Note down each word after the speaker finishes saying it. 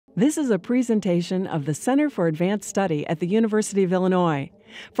This is a presentation of the Center for Advanced Study at the University of Illinois.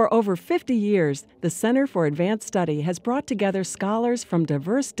 For over 50 years, the Center for Advanced Study has brought together scholars from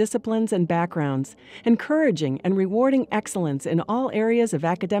diverse disciplines and backgrounds, encouraging and rewarding excellence in all areas of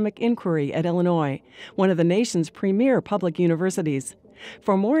academic inquiry at Illinois, one of the nation's premier public universities.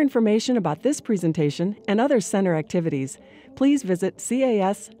 For more information about this presentation and other center activities, please visit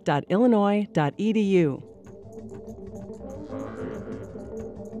cas.illinois.edu.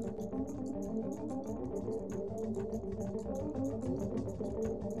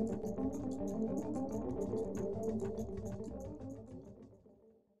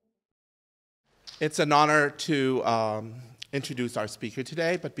 It's an honor to introduce our speaker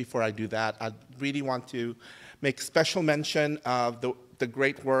today, but before I do that, I really want to make special mention of the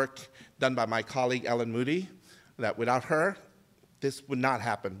great work done by my colleague Ellen Moody, that without her, this would not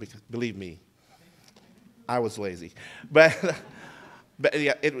happen, because believe me, I was lazy. But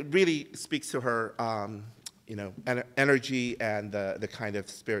yeah, it really speaks to her energy and the kind of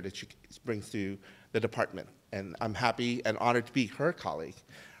spirit that she brings to the department. And I'm happy and honored to be her colleague,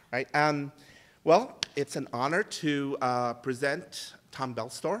 right? Well, it's an honor to present Tom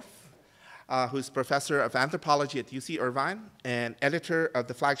Boellstorff, who's professor of anthropology at UC Irvine and editor of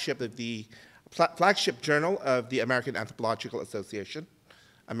the flagship journal of the American Anthropological Association,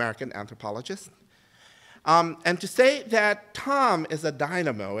 American Anthropologist. And to say that Tom is a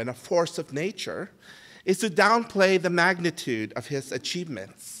dynamo and a force of nature is to downplay the magnitude of his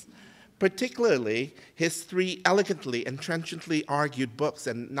achievements, particularly his 3 elegantly and trenchantly argued books,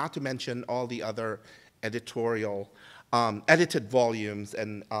 and not to mention all the other editorial, edited volumes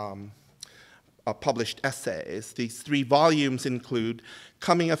and published essays. These 3 volumes include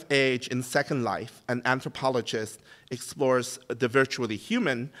Coming of Age in Second Life, An Anthropologist Explores the Virtually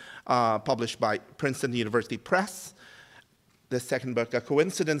Human, published by Princeton University Press. The second book, A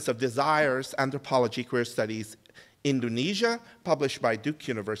Coincidence of Desires, Anthropology, Queer Studies, Indonesia, published by Duke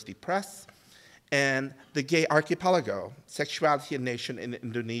University Press, and The Gay Archipelago, Sexuality and Nation in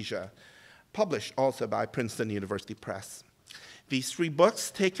Indonesia, published also by Princeton University Press. These 3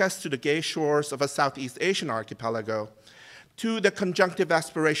 books take us to the gay shores of a Southeast Asian archipelago, to the conjunctive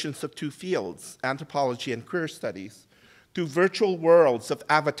aspirations of 2 fields, anthropology and queer studies, to virtual worlds of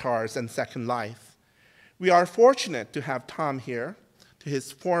avatars and Second Life. We are fortunate to have Tom here, to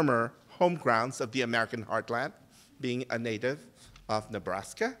his former home grounds of the American heartland, being a native of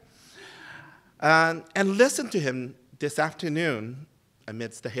Nebraska, and listen to him this afternoon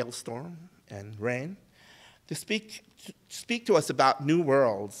amidst the hailstorm and rain to speak to us about new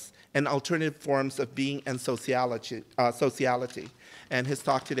worlds and alternative forms of being and sociality. And his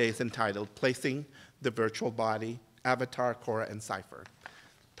talk today is entitled Placing the Virtual Body, Avatar, Chora, and Cypherg.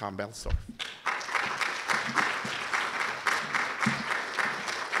 Tom Boellstorff.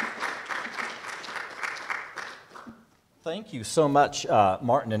 Thank you so much,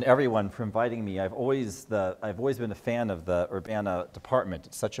 Martin, and everyone for inviting me. I've always been a fan of the Urbana department.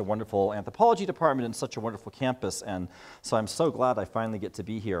 It's such a wonderful anthropology department and such a wonderful campus, and so I'm so glad I finally get to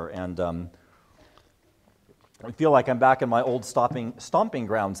be here. And I feel like I'm back in my old stomping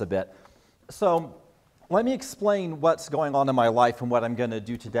grounds a bit. So let me explain what's going on in my life and what I'm going to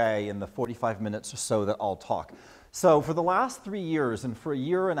do today in the 45 minutes or so that I'll talk. So for the last 3 years, and for a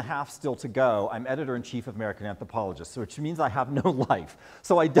year and a half still to go, I'm editor-in-chief of American Anthropologist, which means I have no life.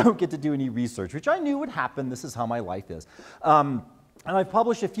 So I don't get to do any research, which I knew would happen. This is how my life is. And I've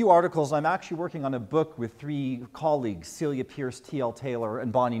published a few articles. I'm actually working on a book with 3 colleagues, Celia Pierce, T.L. Taylor,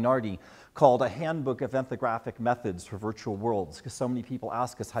 and Bonnie Nardi, called A Handbook of Ethnographic Methods for Virtual Worlds, because so many people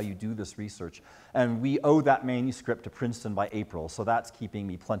ask us how you do this research. And we owe that manuscript to Princeton by April, so that's keeping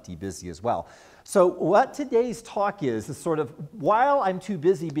me plenty busy as well. So what today's talk is sort of, while I'm too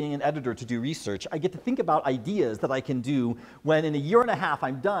busy being an editor to do research, I get to think about ideas that I can do when in a year and a half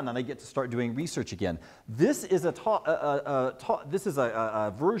I'm done and I get to start doing research again. This is a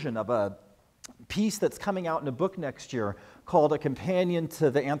version of a piece that's coming out in a book next year called A Companion to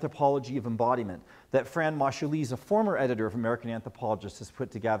the Anthropology of Embodiment that Fran Machulis, a former editor of American Anthropologist, has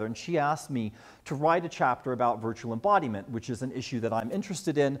put together. And she asked me to write a chapter about virtual embodiment, which is an issue that I'm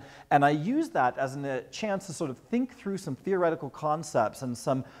interested in. And I use that as a chance to sort of think through some theoretical concepts and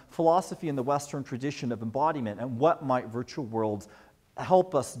some philosophy in the Western tradition of embodiment and what might virtual worlds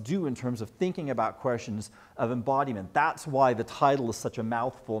help us do in terms of thinking about questions of embodiment. That's why the title is such a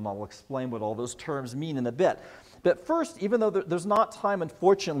mouthful, and I'll explain what all those terms mean in a bit. But first, even though there's not time,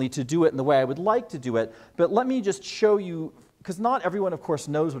 unfortunately, to do it in the way I would like to do it, but let me just show you, because not everyone, of course,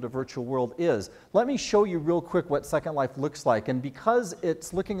 knows what a virtual world is. Let me show you real quick what Second Life looks like. And because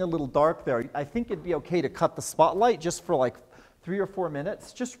it's looking a little dark there, I think it'd be okay to cut the spotlight just for like 3 or 4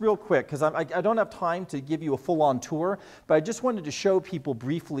 minutes, just real quick, because I don't have time to give you a full-on tour, but I just wanted to show people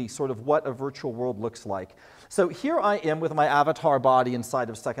briefly sort of what a virtual world looks like. So here I am with my avatar body inside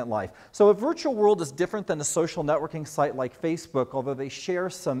of Second Life. So a virtual world is different than a social networking site like Facebook, although they share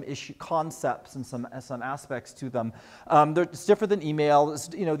some concepts and some aspects to them. It's different than email.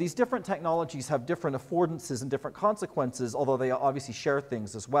 You know, these different technologies have different affordances and different consequences, although they obviously share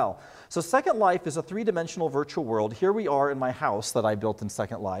things as well. So Second Life is a three-dimensional virtual world. Here we are in my house that I built in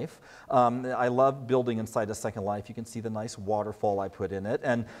Second Life. I love building inside of Second Life. You can see the nice waterfall I put in it.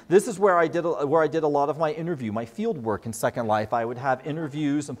 And this is where I did a lot of my my field work in Second Life. I would have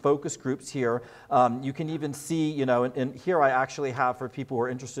interviews and focus groups here. You can even see, you know, and here I actually have, for people who are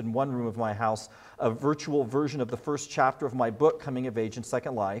interested in one room of my house, a virtual version of the first chapter of my book, Coming of Age in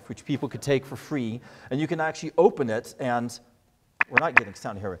Second Life, which people could take for free. And you can actually open it and we're not getting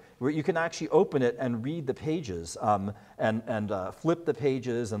sound here. You can actually open it and read the pages and flip the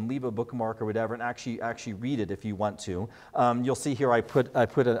pages and leave a bookmark or whatever and actually read it if you want to. You'll see here I put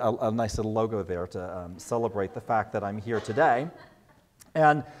a nice little logo there to celebrate the fact that I'm here today.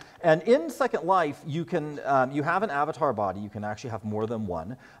 And in Second Life, you have an avatar body. You can actually have more than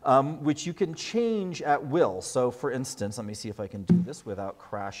one, which you can change at will. So for instance, let me see if I can do this without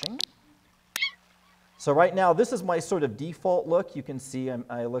crashing. So right now, this is my sort of default look. You can see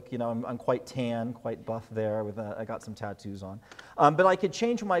I look, you know, I'm quite tan, quite buff there. I got some tattoos on. But I could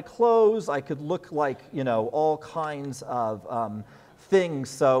change my clothes. I could look like, you know, all kinds of things.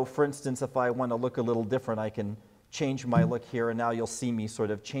 So for instance, if I want to look a little different, I can change my look here, and now you'll see me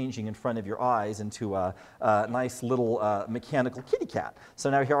sort of changing in front of your eyes into a nice little mechanical kitty cat. So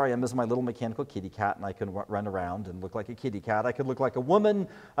now here I am as my little mechanical kitty cat, and I can run around and look like a kitty cat. I could look like a woman.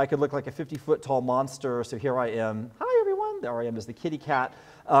 I could look like a 50-foot tall monster. So here I am. Hi, everyone. There I am as the kitty cat,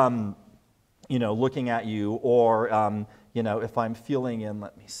 you know, looking at you. Or, you know, if I'm feeling in,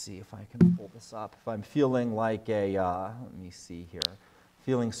 let me see if I can pull this up. If I'm feeling like a, let me see here,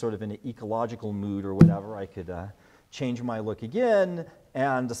 feeling sort of in an ecological mood or whatever, I could change my look again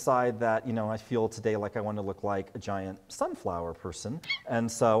and decide that, you know, I feel today like I want to look like a giant sunflower person.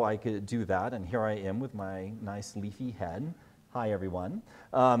 And so I could do that, and here I am with my nice leafy head. Hi, everyone.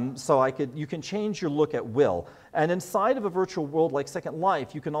 So you can change your look at will. And inside of a virtual world like Second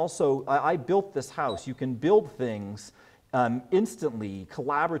Life, you can also, I built this house. You can build things instantly,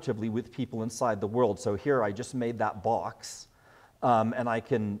 collaboratively with people inside the world. So here I just made that box. And I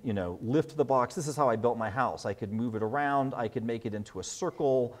can, you know, lift the box. This is how I built my house. I could move it around. I could make it into a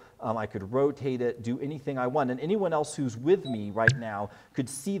circle. I could rotate it, do anything I want. And anyone else who's with me right now could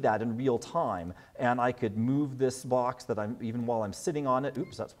see that in real time. And I could move this box that even while I'm sitting on it.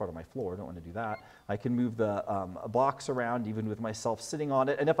 Oops, that's part of my floor. I don't want to do that. I can move the box around even with myself sitting on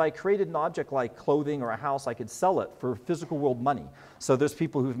it. And if I created an object like clothing or a house, I could sell it for physical world money. So there's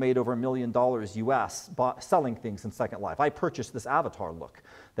people who've made over $1 million US selling things in Second Life. I purchased this avatar look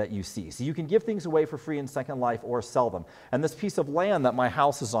that you see. So you can give things away for free in Second Life or sell them. And this piece of land that my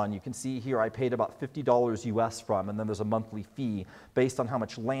house is on, you can see here I paid about $50 US from, and then there's a monthly fee based on how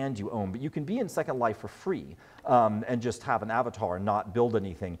much land you own. But you can be in Second Life for free and just have an avatar and not build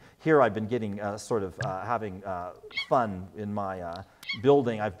anything. Here I've been getting having fun in my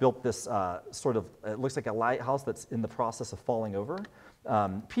building. I've built this it looks like a lighthouse that's in the process of falling over.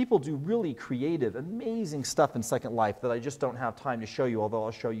 People do really creative, amazing stuff in Second Life that I just don't have time to show you, although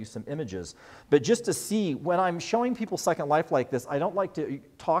I'll show you some images. But just to see, when I'm showing people Second Life like this, I don't like to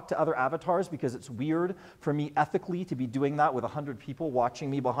talk to other avatars because it's weird for me ethically to be doing that with 100 people watching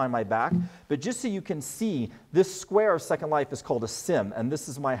me behind my back. But just so you can see, this square of Second Life is called a sim, and this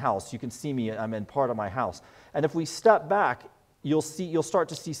is my house. You can see me, I'm in part of my house. And if we step back, you'll start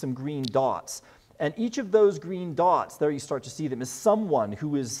to see some green dots. And each of those green dots, there you start to see them, is someone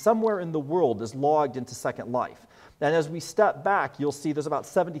who is somewhere in the world is logged into Second Life. And as we step back, you'll see there's about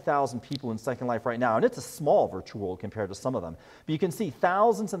 70,000 people in Second Life right now. And it's a small virtual world compared to some of them. But you can see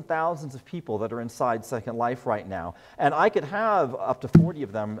thousands and thousands of people that are inside Second Life right now. And I could have up to 40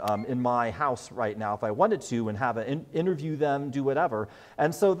 of them in my house right now if I wanted to, and have interview them, do whatever.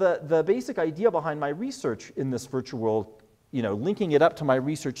 And so the basic idea behind my research in this virtual world, you know, linking it up to my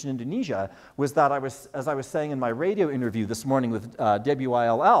research in Indonesia, was that as I was saying in my radio interview this morning with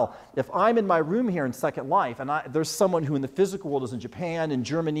WILL, if I'm in my room here in Second Life, and there's someone who in the physical world is in Japan, in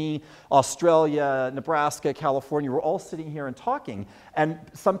Germany, Australia, Nebraska, California, we're all sitting here and talking, and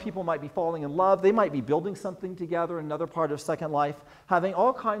some people might be falling in love, they might be building something together in another part of Second Life, having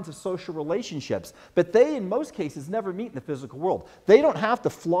all kinds of social relationships, but they, in most cases, never meet in the physical world. They don't have to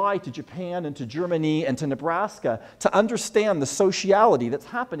fly to Japan and to Germany and to Nebraska to understand understand the sociality that's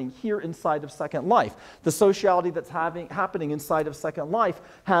happening here inside of Second Life. The sociality that's happening inside of Second Life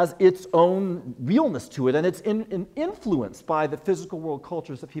has its own realness to it, and it's influenced by the physical world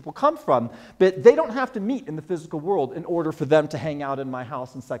cultures that people come from, but they don't have to meet in the physical world in order for them to hang out in my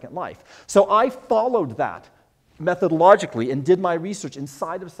house in Second Life. So I followed that methodologically and did my research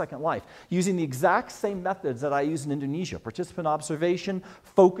inside of Second Life using the exact same methods that I use in Indonesia. Participant observation,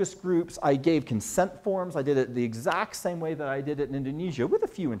 focus groups, I gave consent forms. I did it the exact same way that I did it in Indonesia with a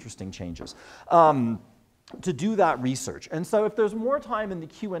few interesting changes to do that research. And so if there's more time in the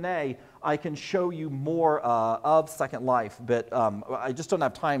Q&A, I can show you more of Second Life, but I just don't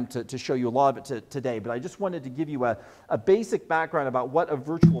have time to show you a lot of it today, but I just wanted to give you a basic background about what a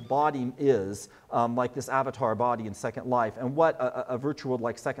virtual body is, like this avatar body in Second Life, and what a virtual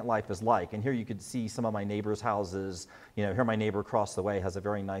like Second Life is like. And here you can see some of my neighbors' houses. You know, here my neighbor across the way has a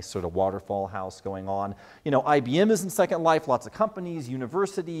very nice sort of waterfall house going on. You know, IBM is in Second Life, lots of companies,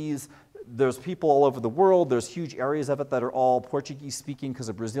 universities. There's people all over the world. There's huge areas of it that are all Portuguese speaking because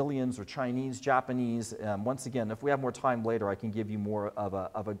of Brazilians or Chinese, Japanese. Once again, if we have more time later, I can give you more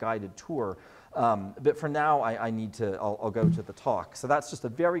of a guided tour. But for now, I'll go to the talk. So that's just a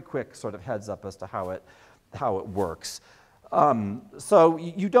very quick sort of heads up as to how it works. So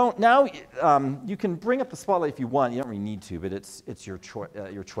you don't now. You can bring up the spotlight if you want. You don't really need to, but it's your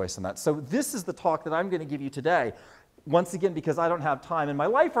choice on that. So this is the talk that I'm going to give you today. Once again, because I don't have time in my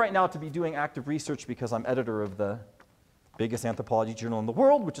life right now to be doing active research because I'm editor of the biggest anthropology journal in the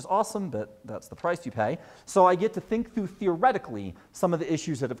world, which is awesome, but that's the price you pay. So I get to think through theoretically some of the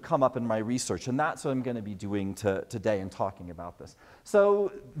issues that have come up in my research, and that's what I'm going to be doing today and talking about this.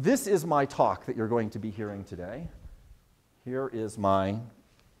 So this is my talk that you're going to be hearing today. Here is my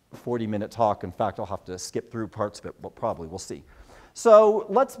 40-minute talk. In fact, I'll have to skip through parts of it, but probably we'll see. So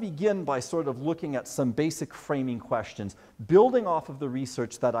let's begin by sort of looking at some basic framing questions, building off of the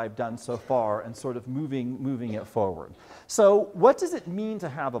research that I've done so far and sort of moving it forward. So what does it mean to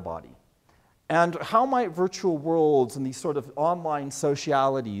have a body? And how might virtual worlds and these sort of online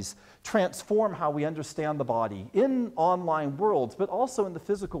socialities transform how we understand the body in online worlds, but also in the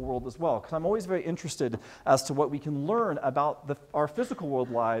physical world as well? Because I'm always very interested as to what we can learn about our physical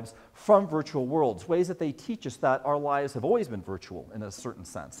world lives from virtual worlds, ways that they teach us that our lives have always been virtual in a certain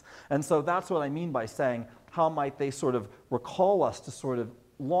sense. And so that's what I mean by saying, how might they sort of recall us to sort of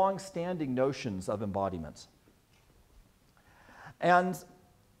long-standing notions of embodiment? And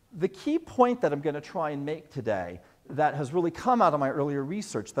the key point that I'm going to try and make today that has really come out of my earlier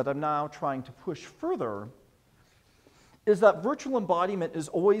research that I'm now trying to push further is that virtual embodiment is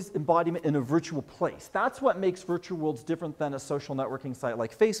always embodiment in a virtual place. That's what makes virtual worlds different than a social networking site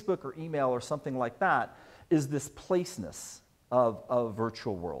like Facebook or email or something like that, is this placeness of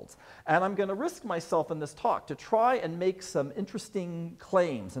virtual worlds. And I'm going to risk myself in this talk to try and make some interesting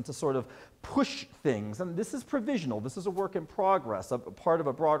claims and to sort of push things. And this is provisional. This is a work in progress, a part of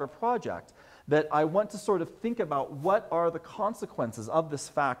a broader project that I want to sort of think about what are the consequences of this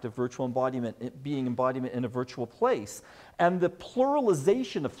fact of virtual embodiment being embodiment in a virtual place and the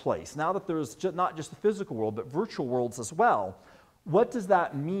pluralization of place. Now that there's not just the physical world, but virtual worlds as well. What does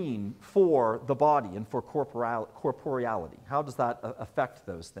that mean for the body and for corporeality? How does that affect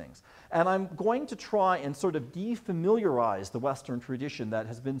those things? And I'm going to try and sort of defamiliarize the Western tradition that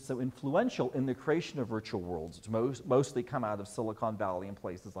has been so influential in the creation of virtual worlds, which mostly come out of Silicon Valley and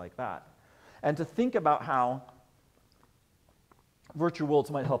places like that. And to think about how virtual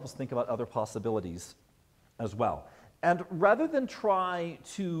worlds might help us think about other possibilities as well. And rather than try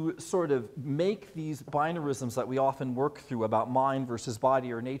to sort of make these binarisms that we often work through about mind versus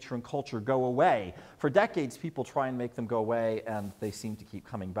body or nature and culture go away, for decades people try and make them go away and they seem to keep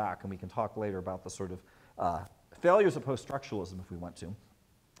coming back. And we can talk later about the sort of failures of post-structuralism if we want to.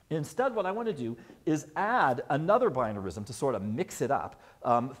 Instead, what I want to do is add another binarism to sort of mix it up,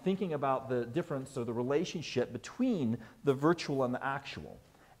 thinking about the difference or the relationship between the virtual and the actual.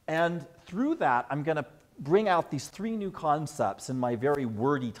 And through that, I'm going to bring out these three new concepts in my very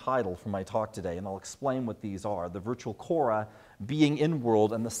wordy title for my talk today, and I'll explain what these are: the virtual Chora,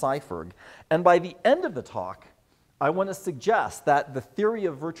 being-inworld, and the Cypherg. And by the end of the talk, I want to suggest that the theory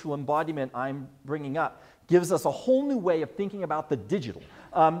of virtual embodiment I'm bringing up gives us a whole new way of thinking about the digital.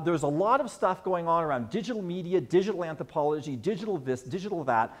 There's a lot of stuff going on around digital media, digital anthropology, digital this, digital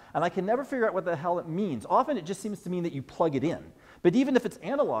that, and I can never figure out what the hell it means. Often it just seems to mean that you plug it in. But even if it's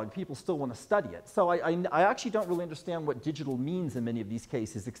analog, people still want to study it. So I actually don't really understand what digital means in many of these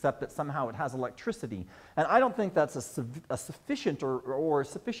cases, except that somehow it has electricity. And I don't think that's a sufficient or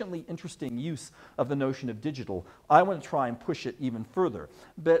sufficiently interesting use of the notion of digital. I want to try and push it even further.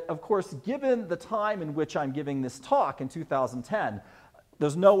 But of course, given the time in which I'm giving this talk in 2010,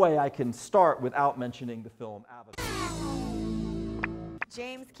 there's no way I can start without mentioning the film Avatar.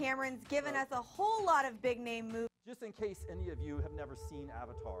 James Cameron's given us a whole lot of big-name movies. Just in case any of you have never seen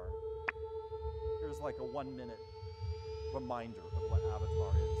Avatar, here's like a 1-minute reminder of what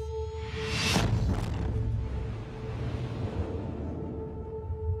Avatar is.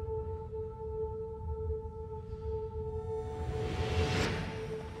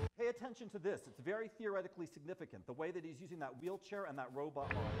 Pay attention to this. It's very theoretically significant, the way that he's using that wheelchair and that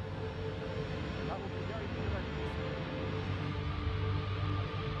robot arm. That will be very theoretically significant.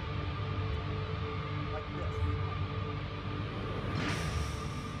 Like this.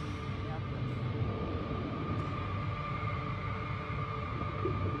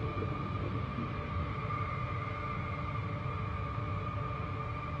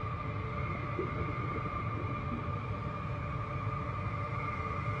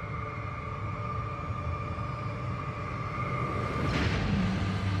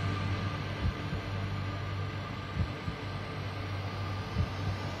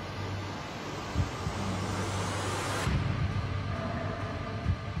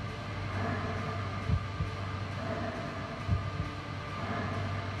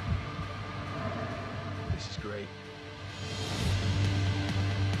 Great.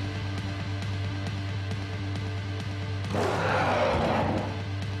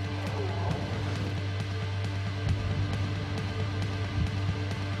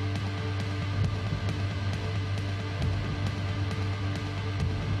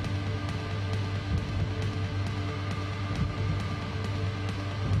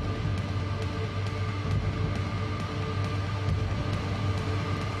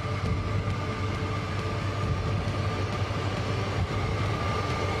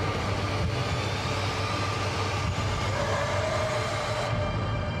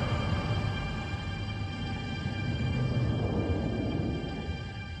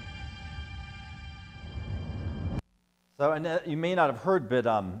 So, and you may not have heard, but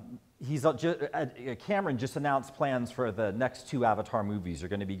Cameron just announced plans for the next 2 Avatar movies. They're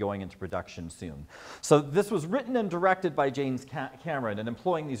going to be going into production soon. So this was written and directed by James Cameron and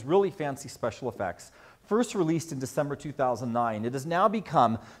employing these really fancy special effects. First released in December 2009, it has now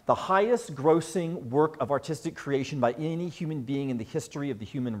become the highest grossing work of artistic creation by any human being in the history of the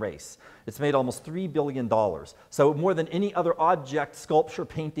human race. It's made almost $3 billion. So more than any other object, sculpture,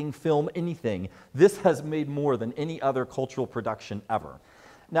 painting, film, anything, this has made more than any other cultural production ever.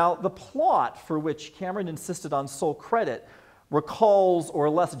 Now, the plot for which Cameron insisted on sole credit recalls, or a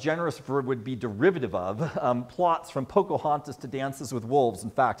less generous verb would be derivative of, plots from Pocahontas to Dances with Wolves. In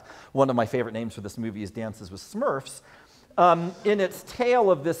fact, one of my favorite names for this movie is Dances with Smurfs. In its tale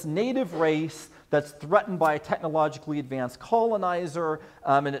of this native race that's threatened by a technologically advanced colonizer,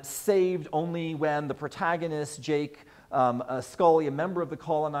 and it's saved only when the protagonist, Jake Scully, a member of the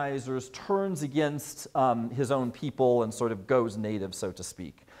colonizers, turns against his own people and sort of goes native, so to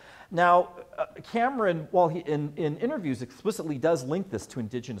speak. Now, Cameron, while he in interviews explicitly does link this to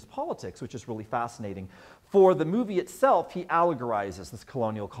indigenous politics, which is really fascinating, for the movie itself, he allegorizes this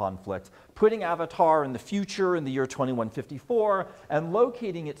colonial conflict, putting Avatar in the future in the year 2154 and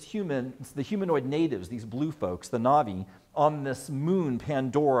locating its the humanoid natives, these blue folks, the Na'vi, on this moon,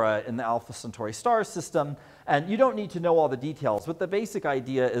 Pandora, in the Alpha Centauri star system. And you don't need to know all the details, but the basic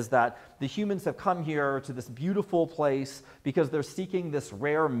idea is that the humans have come here to this beautiful place because they're seeking this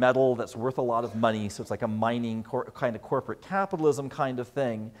rare metal that's worth a lot of money, so it's like a mining kind of corporate capitalism kind of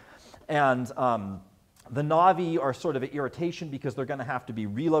thing. And the Na'vi are sort of an irritation because they're going to have to be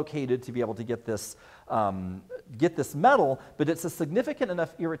relocated to be able to get this metal, but it's a significant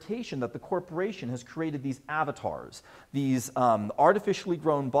enough irritation that the corporation has created these avatars, these artificially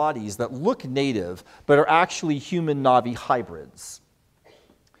grown bodies that look native but are actually human Na'vi hybrids.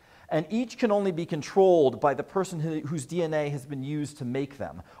 And each can only be controlled by the person whose DNA has been used to make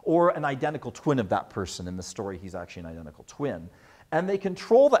them, or an identical twin of that person. In the story, he's actually an identical twin. And they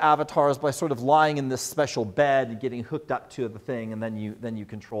control the avatars by sort of lying in this special bed and getting hooked up to the thing, and then you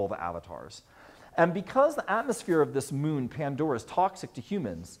control the avatars. And because the atmosphere of this moon, Pandora, is toxic to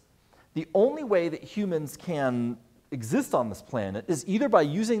humans, the only way that humans can exist on this planet is either by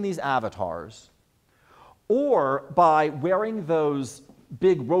using these avatars or by wearing those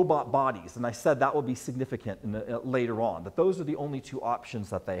big robot bodies. And I said that will be significant later on, that those are the only 2 options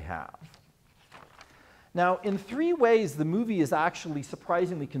that they have. Now, in 3 ways, the movie is actually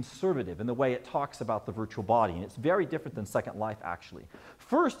surprisingly conservative in the way it talks about the virtual body, and it's very different than Second Life, actually.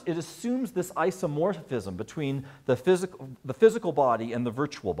 First, it assumes this isomorphism between the physical body and the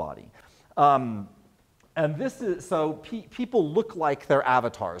virtual body. And this is, so people look like their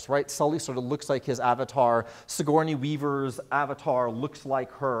avatars, right? Sully sort of looks like his avatar. Sigourney Weaver's avatar looks like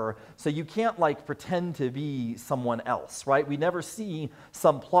her. So you can't like pretend to be someone else, right? We never see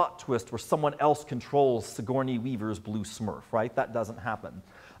some plot twist where someone else controls Sigourney Weaver's blue Smurf, right? That doesn't happen.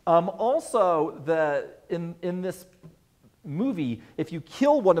 Also, in this movie, if you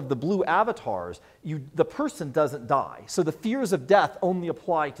kill one of the blue avatars, the person doesn't die. So the fears of death only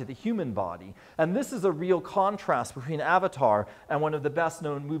apply to the human body. And this is a real contrast between Avatar and one of the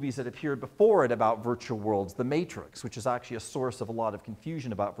best-known movies that appeared before it about virtual worlds, The Matrix, which is actually a source of a lot of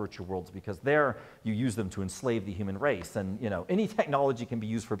confusion about virtual worlds because there you use them to enslave the human race. And any technology can be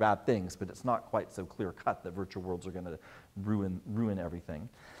used for bad things, but it's not quite so clear-cut that virtual worlds are going to ruin everything.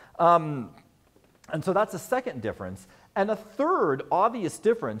 And so that's a second difference. And a third obvious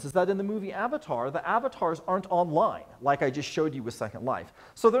difference is that in the movie Avatar, the avatars aren't online, like I just showed you with Second Life.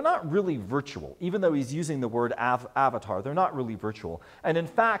 So they're not really virtual. Even though he's using the word avatar, they're not really virtual. And in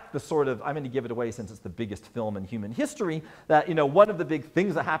fact, I'm going to give it away since it's the biggest film in human history, that one of the big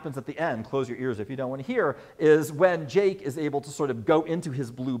things that happens at the end, close your ears if you don't want to hear, is when Jake is able to sort of go into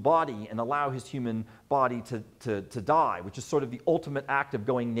his blue body and allow his human body to die, which is sort of the ultimate act of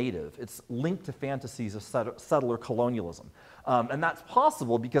going native. It's linked to fantasies of settler colonialism. And that's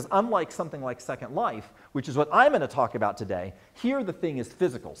possible because unlike something like Second Life, which is what I'm going to talk about today, here the thing is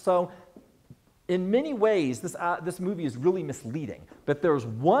physical. So in many ways, this movie is really misleading. But there's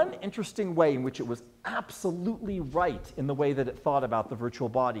one interesting way in which it was absolutely right in the way that it thought about the virtual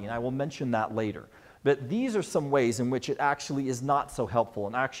body, and I will mention that later. But these are some ways in which it actually is not so helpful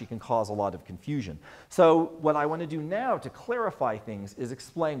and actually can cause a lot of confusion. So what I want to do now to clarify things is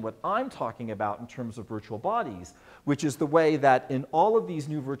explain what I'm talking about in terms of virtual bodies, which is the way that in all of these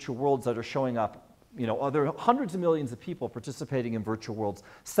new virtual worlds that are showing up, there are hundreds of millions of people participating in virtual worlds.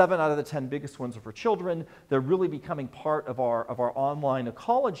 7 out of the 10 biggest ones are for children. They're really becoming part of our online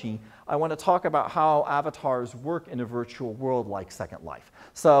ecology. I want to talk about how avatars work in a virtual world like Second Life.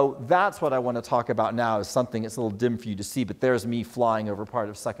 So that's what I want to talk about now, is something it's a little dim for you to see, but there's me flying over part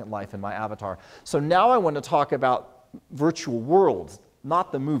of Second Life in my avatar. So now I want to talk about virtual worlds,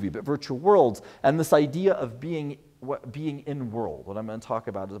 not the movie, but virtual worlds, and this idea of being in world. What I'm going to talk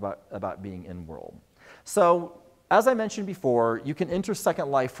about is about being in world. So as I mentioned before, you can enter Second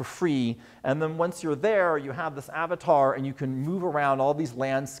Life for free, and then once you're there, you have this avatar, and you can move around all these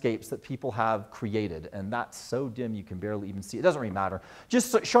landscapes that people have created. And that's so dim you can barely even see it. It doesn't really matter.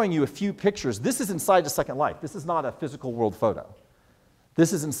 Just showing you a few pictures. This is inside the Second Life. This is not a physical world photo.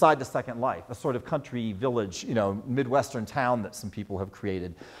 This is inside the Second Life, a sort of country village, Midwestern town that some people have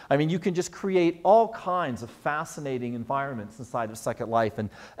created. I mean, you can just create all kinds of fascinating environments inside of Second Life, and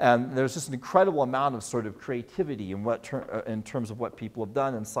there's just an incredible amount of sort of creativity in terms of what people have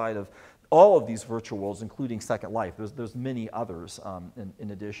done inside of all of these virtual worlds, including Second Life. There's many others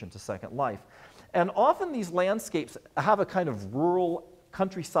in addition to Second Life. And often these landscapes have a kind of rural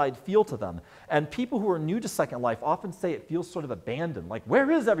countryside feel to them. And people who are new to Second Life often say it feels sort of abandoned. Like,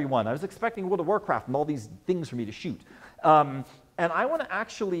 where is everyone? I was expecting World of Warcraft and all these things for me to shoot. And I want to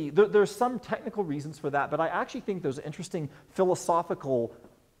actually, there's some technical reasons for that, but I actually think there's an interesting philosophical,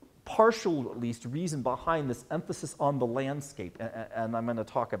 partial at least, reason behind this emphasis on the landscape. And I'm going to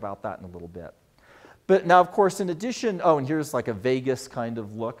talk about that in a little bit. But now, of course, in addition, and here's like a Vegas kind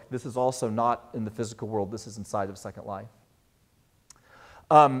of look. This is also not in the physical world. This is inside of Second Life.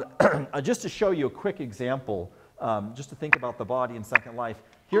 Just to show you a quick example, just to think about the body in Second Life,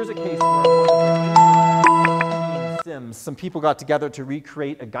 here's a case where Sims, some people got together to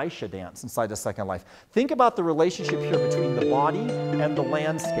recreate a geisha dance inside of Second Life. Think about the relationship here between the body and the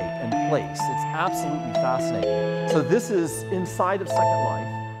landscape and place. It's absolutely fascinating. So this is inside of Second Life.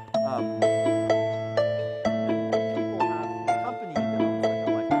 People have a company that owns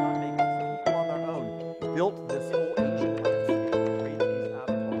Second Life. They're not making it. People on their own built this whole ancient landscape, created these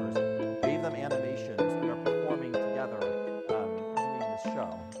avatars, gave them animations. We are performing together doing this show.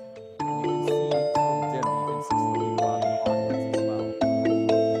 And you can see it's a little dim, but you can see some people out in the audience as well.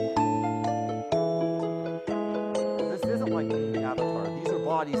 This isn't like the avatar. These are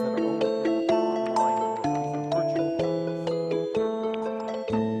bodies that are only online. These are virtual bodies.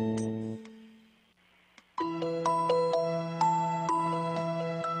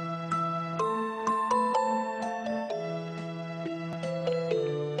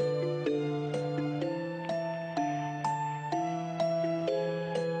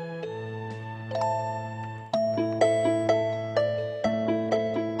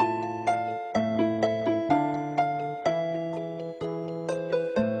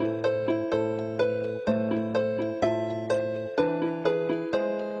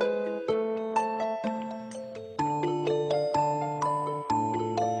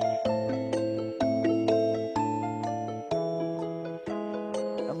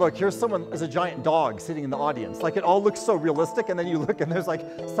 look, here's someone as a giant dog sitting in the audience. Like, it all looks so realistic, and then you look and there's like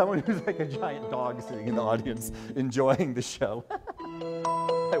someone who's like a giant dog sitting in the audience enjoying the show.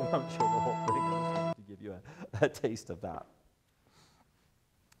 I won't show the whole thing. I just wanted to give you a taste of that.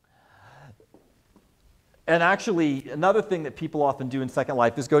 And actually, another thing that people often do in Second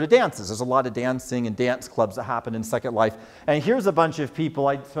Life is go to dances. There's a lot of dancing and dance clubs that happen in Second Life. And here's a bunch of people.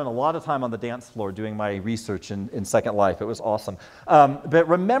 I spent a lot of time on the dance floor doing my research in Second Life. It was awesome. But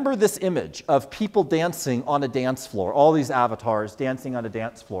remember this image of people dancing on a dance floor, all these avatars dancing on a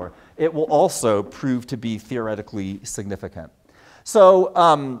dance floor. It will also prove to be theoretically significant.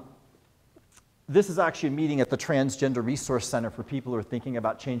 So this is actually a meeting at the Transgender Resource Center for people who are thinking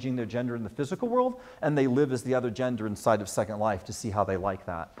about changing their gender in the physical world, and they live as the other gender inside of Second Life to see how they like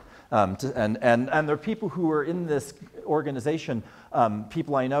that. And there are people who are in this organization,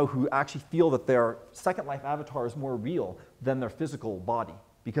 people I know who actually feel that their Second Life avatar is more real than their physical body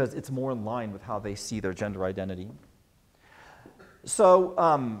because it's more in line with how they see their gender identity. So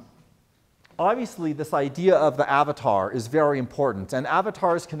obviously, this idea of the avatar is very important, and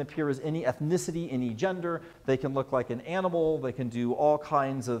avatars can appear as any ethnicity, any gender. They can look like an animal. They can do all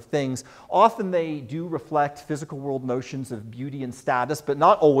kinds of things. Often they do reflect physical world notions of beauty and status, but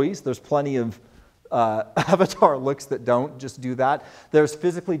not always. There's plenty of avatar looks that don't just do that. There's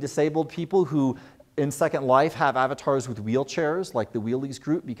physically disabled people who in Second Life have avatars with wheelchairs, like the Wheelies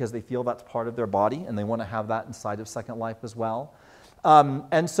group, because they feel that's part of their body, and they want to have that inside of Second Life as well.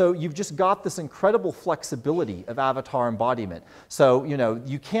 And so you've just got this incredible flexibility of avatar embodiment. So, you know,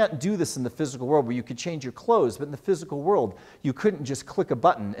 you can't do this in the physical world where you could change your clothes, but in the physical world, you couldn't just click a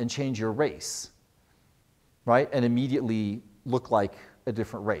button and change your race, right? And immediately look like a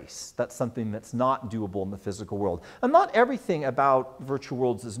different race. That's something that's not doable in the physical world. And not everything about virtual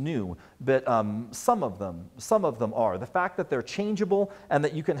worlds is new, but some of them are. The fact that they're changeable and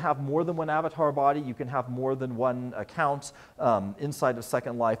that you can have more than one avatar body, you can have more than one account inside of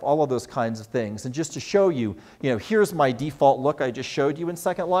Second Life, all of those kinds of things. And just to show you, here's my default look I just showed you in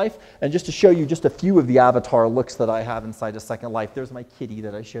Second Life, and just to show you just a few of the avatar looks that I have inside of Second Life. There's my kitty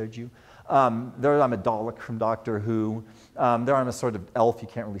that I showed you. There I'm a Dalek from Doctor Who. There I'm a sort of elf, you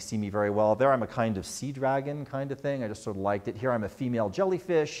can't really see me very well. There I'm a kind of sea dragon kind of thing, I just sort of liked it. Here I'm a female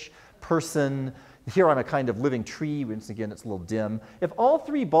jellyfish person. Here I'm a kind of living tree, once again it's a little dim. If all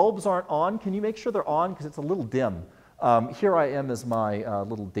three bulbs aren't on, can you make sure they're on? Because it's a little dim. Here I am as my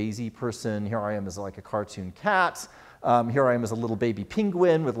little daisy person. Here I am as like a cartoon cat. Here I am as a little baby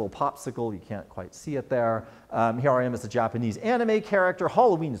penguin with a little popsicle. You can't quite see it there. Here I am as a Japanese anime character.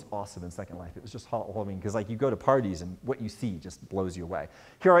 Halloween is awesome in Second Life. It was just Halloween because like you go to parties and what you see just blows you away.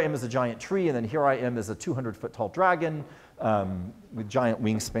 Here I am as a giant tree, and then here I am as a 200-foot tall dragon with giant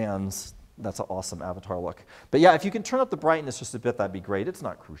wingspans. That's an awesome avatar look. But yeah, if you can turn up the brightness just a bit, that'd be great. It's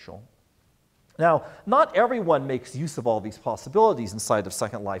not crucial. Now, not everyone makes use of all these possibilities inside of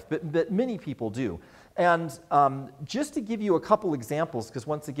Second Life, but many people do. And just to give you a couple examples, because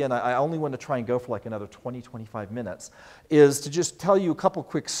once again, I only want to try and go for like another 20, 25 minutes, is to just tell you a couple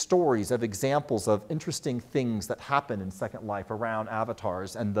quick stories of examples of interesting things that happen in Second Life around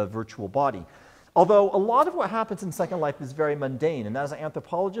avatars and the virtual body. Although a lot of what happens in Second Life is very mundane, and as an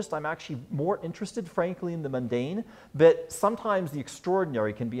anthropologist, I'm actually more interested, frankly, in the mundane, but sometimes the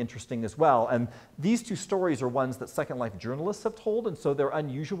extraordinary can be interesting as well. And these two stories are ones that Second Life journalists have told, and so they're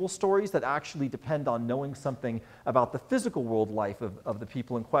unusual stories that actually depend on knowing something about the physical world life of the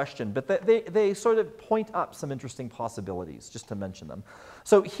people in question. But they sort of point up some interesting possibilities, just to mention them.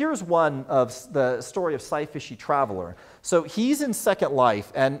 So here's one of the story of Cypherg Traveler. So he's in Second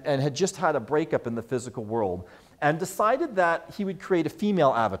Life and had just had a breakup in the physical world and decided that he would create a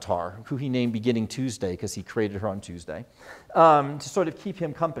female avatar who he named Beginning Tuesday because he created her on Tuesday to sort of keep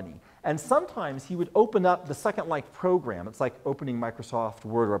him company. And sometimes he would open up the Second Life program. It's like opening Microsoft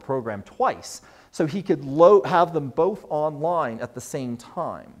Word or a program twice so he could have them both online at the same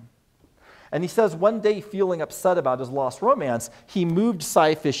time. And he says one day, feeling upset about his lost romance, he moved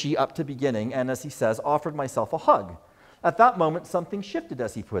Cypherg up to Beginning and, as he says, offered myself a hug. At that moment, something shifted,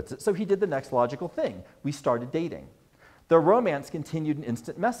 as he puts it, so he did the next logical thing. We started dating. Their romance continued an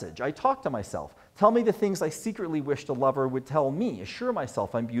instant message. I talked to myself. Tell me the things I secretly wished a lover would tell me. Assure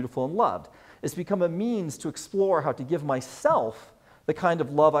myself I'm beautiful and loved. It's become a means to explore how to give myself the kind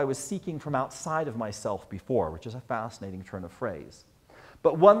of love I was seeking from outside of myself before, which is a fascinating turn of phrase.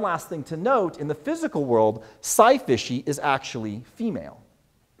 But one last thing to note, in the physical world, Cypherg is actually female.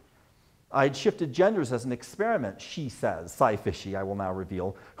 I had shifted genders as an experiment, she says, Cypherg, I will now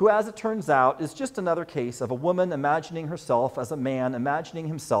reveal, who, as it turns out, is just another case of a woman imagining herself as a man imagining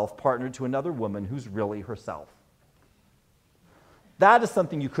himself partnered to another woman who's really herself. That is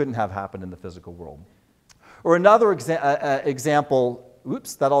something you couldn't have happen in the physical world. Or another example,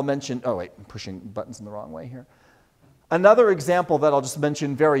 oops, that I'll mention, oh wait, I'm pushing buttons in the wrong way here. Another example that I'll just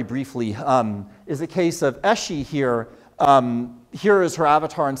mention very briefly is a case of Eshi here. Here is her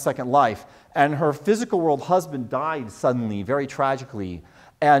avatar in Second Life, and her physical world husband died suddenly, very tragically.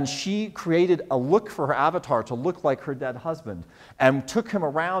 And she created a look for her avatar to look like her dead husband and took him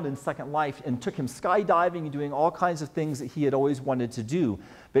around in Second Life and took him skydiving and doing all kinds of things that he had always wanted to do.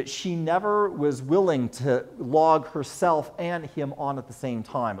 But she never was willing to log herself and him on at the same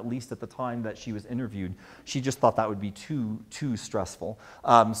time, at least at the time that she was interviewed. She just thought that would be too stressful.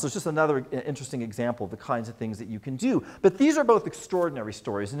 So it's just another interesting example of the kinds of things that you can do. But these are both extraordinary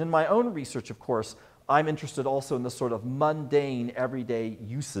stories. And in my own research, of course, I'm interested also in the sort of mundane, everyday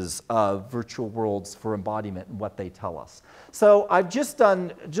uses of virtual worlds for embodiment and what they tell us. So I've just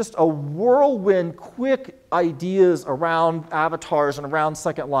done just a whirlwind, quick ideas around avatars and around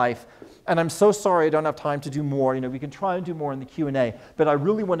Second Life. And I'm so sorry I don't have time to do more. You know, we can try and do more in the Q&A, but I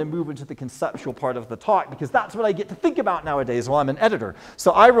really want to move into the conceptual part of the talk because that's what I get to think about nowadays while I'm an editor.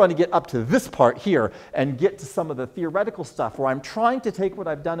 So I want to get up to this part here and get to some of the theoretical stuff where I'm trying to take what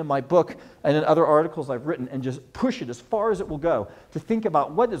I've done in my book and in other articles I've written and just push it as far as it will go to think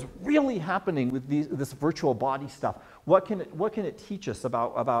about what is really happening with this virtual body stuff. What can it teach us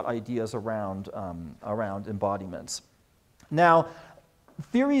about ideas around embodiments? Now,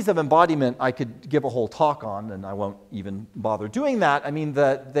 theories of embodiment I could give a whole talk on, and I won't even bother doing that. I mean,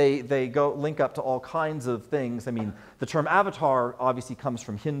 they link up to all kinds of things. I mean, the term avatar obviously comes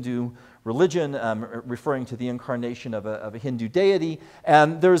from Hindu religion, referring to the incarnation of a Hindu deity.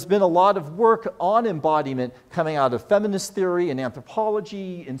 And there's been a lot of work on embodiment coming out of feminist theory and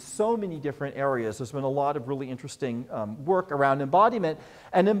anthropology in so many different areas. There's been a lot of really interesting work around embodiment.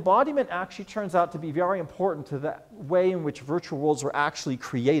 And embodiment actually turns out to be very important to the way in which virtual worlds were actually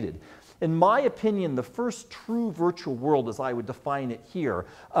created. In my opinion, the first true virtual world, as I would define it here,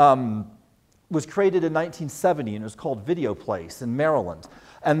 was created in 1970, and it was called Video Place in Maryland.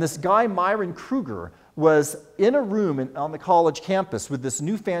 And this guy, Myron Kruger, was in a room on the college campus with this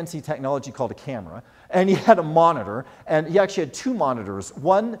new fancy technology called a camera, and he had a monitor, and he actually had two monitors,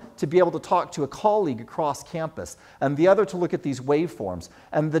 one to be able to talk to a colleague across campus, and the other to look at these waveforms.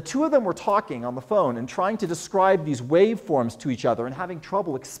 And the two of them were talking on the phone and trying to describe these waveforms to each other and having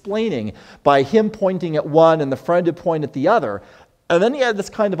trouble explaining by him pointing at one and the friend would point at the other. And then he had this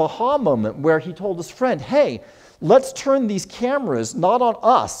kind of aha moment where he told his friend, hey, let's turn these cameras not on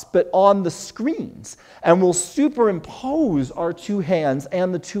us, but on the screens, and we'll superimpose our two hands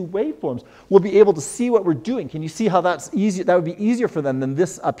and the two waveforms. We'll be able to see what we're doing. Can you see how that's easier? That would be easier for them than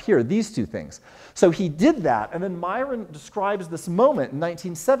this up here, these two things. So he did that, and then Myron describes this moment in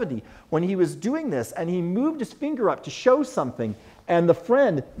 1970 when he was doing this, and he moved his finger up to show something, and the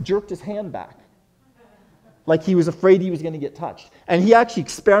friend jerked his hand back, like he was afraid he was going to get touched. And he actually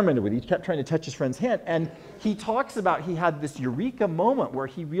experimented with it. He kept trying to touch his friend's hand. And he talks about he had this eureka moment where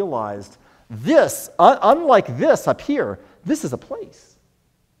he realized this, unlike this up here, this is a place.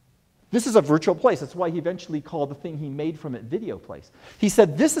 This is a virtual place. That's why he eventually called the thing he made from it Video Place. He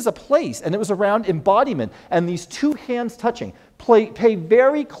said this is a place, and it was around embodiment, and these two hands touching. Pay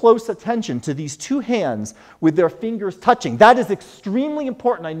very close attention to these two hands with their fingers touching. That is extremely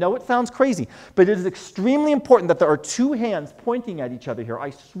important. I know it sounds crazy, but it is extremely important that there are two hands pointing at each other here. I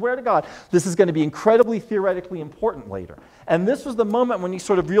swear to God, this is going to be incredibly theoretically important later. And this was the moment when he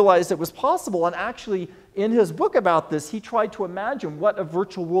sort of realized it was possible, and actually, in his book about this, he tried to imagine what a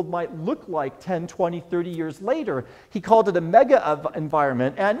virtual world might look like 10, 20, 30 years later. He called it a mega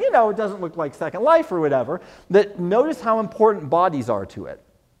environment, and you know, it doesn't look like Second Life or whatever, but notice how important bodies are to it.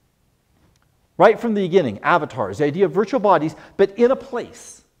 Right from the beginning, avatars, the idea of virtual bodies, but in a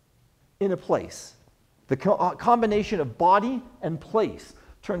place. In a place. The combination of body and place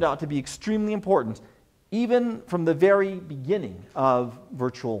turned out to be extremely important, even from the very beginning of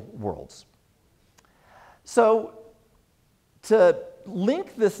virtual worlds. So, to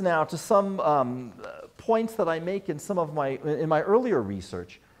link this now to some points that I make in some of my earlier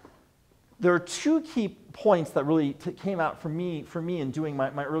research, there are two key points that really came out for me in doing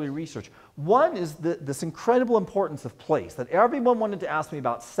my early research. One is this incredible importance of place, that everyone wanted to ask me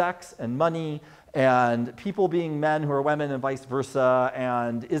about sex and money and people being men who are women and vice versa,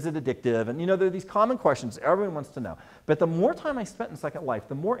 and is it addictive? And you know, there are these common questions everyone wants to know. But the more time I spent in Second Life,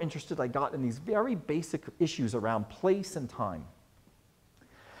 the more interested I got in these very basic issues around place and time.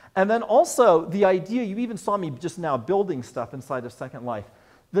 And then also the idea, you even saw me just now building stuff inside of Second Life,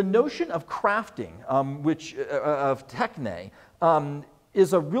 the notion of crafting, of techne,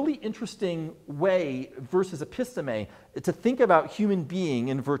 is a really interesting way versus episteme to think about human being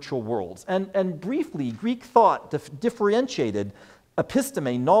in virtual worlds. And briefly, Greek thought differentiated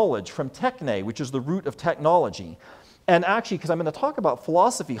episteme, knowledge, from techne, which is the root of technology. And actually, because I'm going to talk about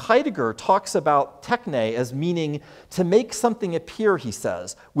philosophy, Heidegger talks about techne as meaning to make something appear, he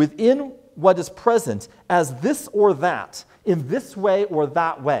says, within what is present as this or that, in this way or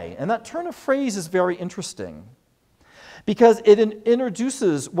that way. And that turn of phrase is very interesting, because it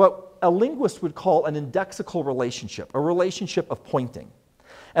introduces what a linguist would call an indexical relationship, a relationship of pointing.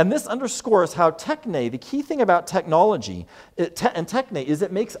 And this underscores how techne, the key thing about technology, and techne, is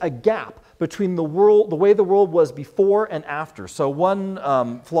it makes a gap between the world, the way the world was before and after. So one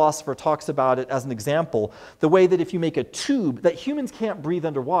philosopher talks about it as an example, the way that if you make a tube, that humans can't breathe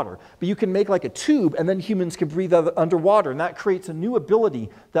underwater, but you can make like a tube and then humans can breathe underwater, and that creates a new ability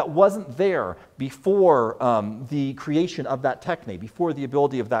that wasn't there before the creation of that techne, before the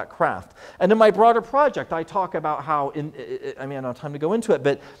ability of that craft. And in my broader project, I talk about how, I mean, I don't have time to go into it,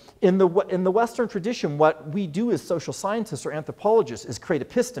 but in the Western tradition, what we do as social scientists or anthropologists is create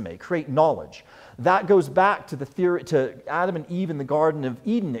episteme, create knowledge. That goes back to the theory, to Adam and Eve in the Garden of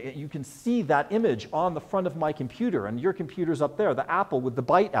Eden. You can see that image on the front of my computer, and your computer's up there, the apple with the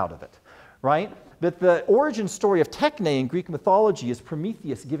bite out of it, right? But the origin story of techne in Greek mythology is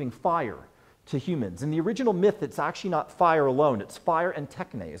Prometheus giving fire to humans. In the original myth, it's actually not fire alone, it's fire and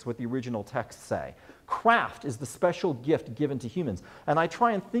techne is what the original texts say. Craft is the special gift given to humans. And I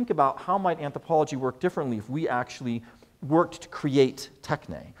try and think about how might anthropology work differently if we actually worked to create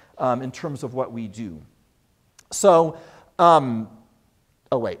techne in terms of what we do. So, oh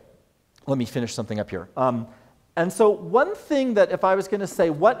wait, let me finish something up here. And so one thing that if I was going to say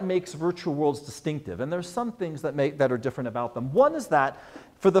what makes virtual worlds distinctive, and there's some things that are different about them. One is that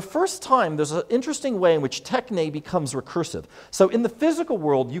for the first time, there's an interesting way in which techne becomes recursive. So in the physical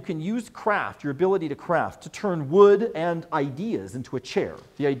world, you can use craft, your ability to craft, to turn wood and ideas into a chair.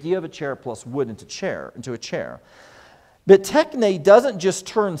 The idea of a chair plus wood into a chair. But techne doesn't just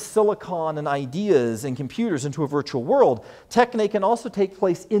turn silicon and ideas and computers into a virtual world. Techne can also take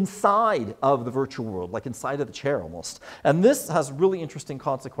place inside of the virtual world, like inside of the chair almost. And this has really interesting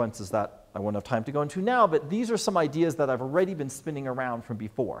consequences that I won't have time to go into now, but these are some ideas that I've already been spinning around from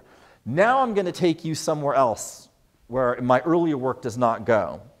before. Now I'm going to take you somewhere else where my earlier work does not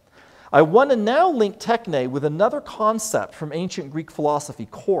go. I want to now link techne with another concept from ancient Greek philosophy,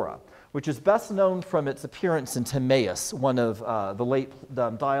 Chora, which is best known from its appearance in Timaeus, one of the late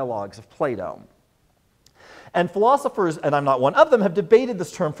dialogues of Plato. And philosophers, and I'm not one of them, have debated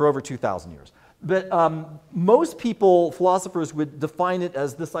this term for over 2,000 years. But most people, philosophers, would define it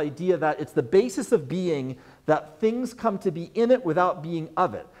as this idea that it's the basis of being, that things come to be in it without being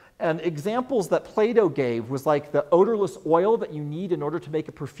of it. And examples that Plato gave was like the odorless oil that you need in order to make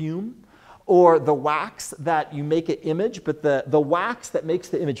a perfume, or the wax that you make an image, but the wax that makes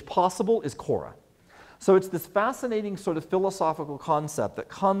the image possible is Chora. So it's this fascinating sort of philosophical concept that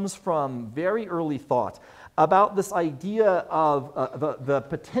comes from very early thought about this idea of the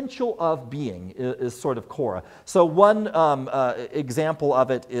potential of being is sort of Chora. So one example of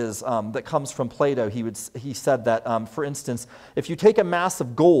it is that comes from Plato. He said that, for instance, if you take a mass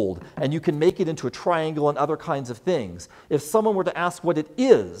of gold and you can make it into a triangle and other kinds of things, if someone were to ask what it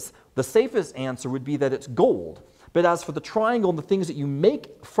is, the safest answer would be that it's gold. But as for the triangle and the things that you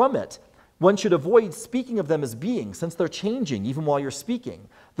make from it, one should avoid speaking of them as being, since they're changing even while you're speaking.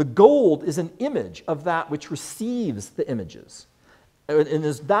 The gold is an image of that which receives the images. And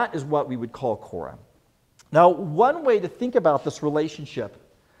that is what we would call Chora. Now, one way to think about this relationship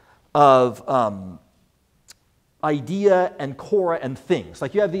of idea and Chora and things.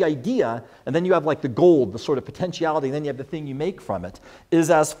 Like you have the idea, and then you have like the gold, the sort of potentiality, and then you have the thing you make from it,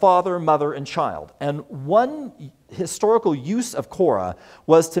 is as father, mother, and child. And one historical use of Chora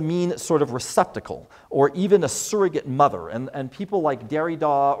was to mean sort of receptacle, or even a surrogate mother. And people like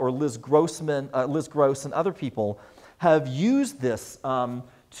Derrida or Liz Gross and other people have used this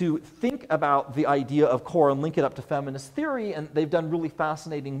to think about the idea of Chora and link it up to feminist theory, and they've done really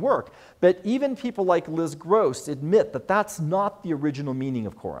fascinating work. But even people like Liz Gross admit that that's not the original meaning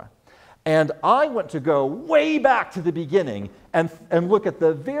of Chora. And I want to go way back to the beginning and look at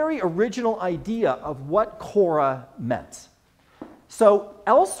the very original idea of what Chora meant. So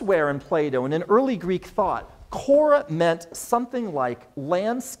elsewhere in Plato and in early Greek thought, Chora meant something like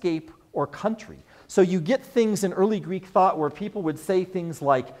landscape or country. So you get things in early Greek thought where people would say things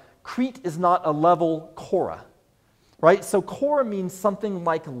like, Crete is not a level Chora, right? So Chora means something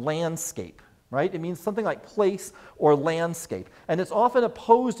like landscape, right? It means something like place or landscape. And it's often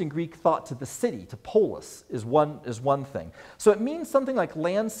opposed in Greek thought to the city, to polis is one thing. So it means something like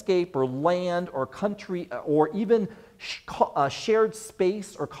landscape or land or country or even shared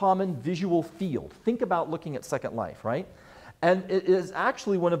space or common visual field. Think about looking at Second Life, right? And it is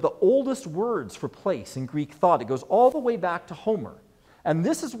actually one of the oldest words for place in Greek thought. It goes all the way back to Homer. And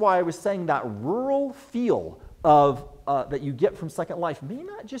this is why I was saying that rural feel of that you get from Second Life may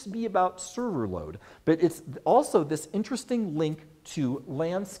not just be about server load, but it's also this interesting link to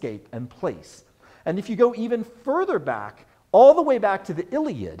landscape and place. And if you go even further back, all the way back to the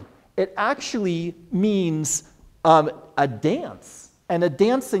Iliad, it actually means a dance and a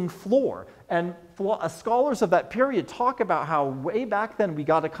dancing floor. And scholars of that period talk about how way back then we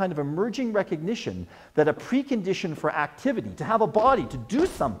got a kind of emerging recognition that a precondition for activity, to have a body, to do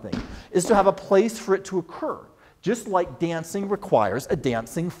something, is to have a place for it to occur. Just like dancing requires a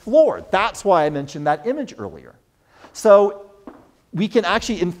dancing floor. That's why I mentioned that image earlier. So we can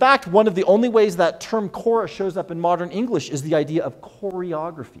actually, in fact, one of the only ways that term chora shows up in modern English is the idea of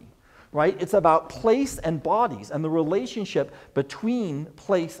choreography. Right? It's about place and bodies and the relationship between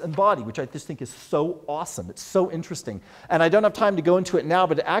place and body, which I just think is so awesome. It's so interesting. And I don't have time to go into it now,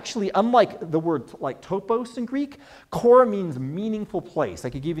 but it actually, unlike the word like topos in Greek, chora means meaningful place. I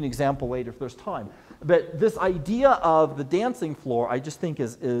could give you an example later if there's time. But this idea of the dancing floor, I just think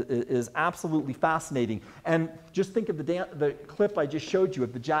is absolutely fascinating. And just think of the clip I just showed you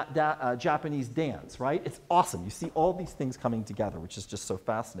of the Japanese dance, right? It's awesome. You see all these things coming together, which is just so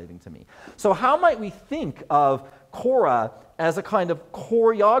fascinating to me. So how might we think of chora as a kind of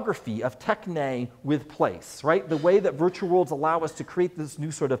choreography of techne with place, right? The way that virtual worlds allow us to create this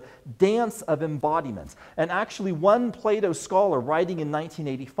new sort of dance of embodiments. And actually one Plato scholar writing in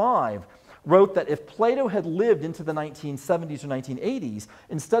 1985 wrote that if Plato had lived into the 1970s or 1980s,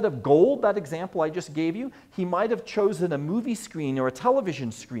 instead of gold, that example I just gave you, he might have chosen a movie screen or a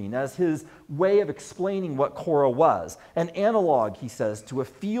television screen as his way of explaining what chora was. An analog, he says, to a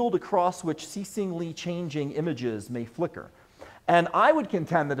field across which ceasingly changing images may flicker. And I would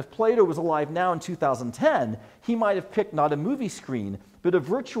contend that if Plato was alive now in 2010, he might have picked not a movie screen, but a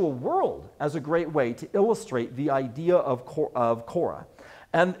virtual world as a great way to illustrate the idea of chora.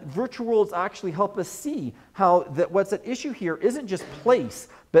 And virtual worlds actually help us see how that what's at issue here isn't just place,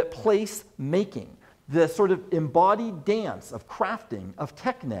 but place making. The sort of embodied dance of crafting, of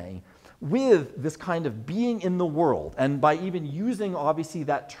techne, with this kind of being in the world. And by even using, obviously,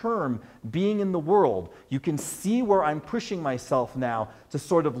 that term, being in the world, you can see where I'm pushing myself now to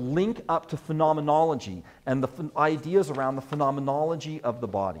sort of link up to phenomenology and the ideas around the phenomenology of the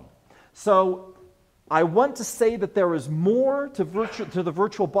body. So I want to say that there is more to the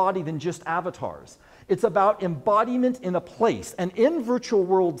virtual body than just avatars. It's about embodiment in a place. And in virtual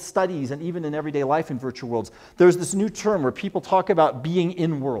world studies, and even in everyday life in virtual worlds, there's this new term where people talk about being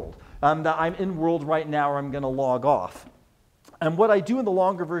in-world. That I'm in-world right now or I'm going to log off. And what I do in the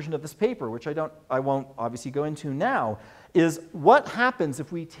longer version of this paper, which I won't obviously go into now, is what happens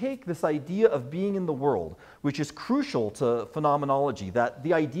if we take this idea of being in the world, which is crucial to phenomenology, that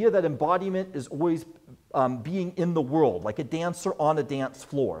the idea that embodiment is always being in the world, like a dancer on a dance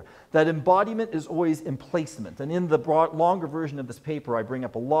floor. That embodiment is always emplacement. And in the longer version of this paper, I bring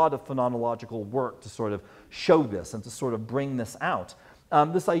up a lot of phenomenological work to sort of show this and to sort of bring this out.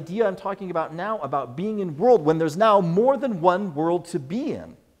 This idea I'm talking about now about being in world when there's now more than one world to be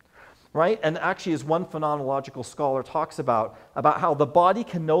in. Right? And actually, as one phenomenological scholar talks about how the body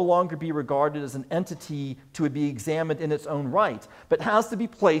can no longer be regarded as an entity to be examined in its own right, but has to be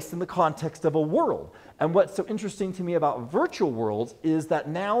placed in the context of a world. And what's so interesting to me about virtual worlds is that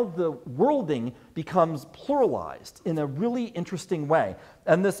now the worlding becomes pluralized in a really interesting way.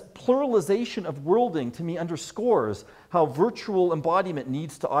 And this pluralization of worlding, to me, underscores how virtual embodiment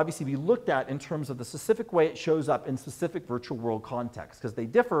needs to obviously be looked at in terms of the specific way it shows up in specific virtual world contexts, because they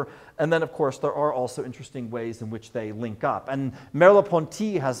differ. And then, of course, there are also interesting ways in which they link up. And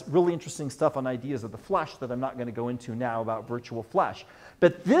Merleau-Ponty has really interesting stuff on ideas of the flesh that I'm not going to go into now about virtual flesh.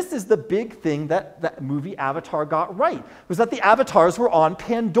 But this is the big thing that that movie Avatar got right, was that the avatars were on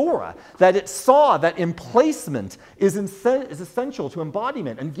Pandora, that it saw that emplacement is essential to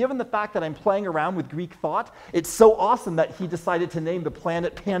embodiment. And given the fact that I'm playing around with Greek thought, it's so awesome that he decided to name the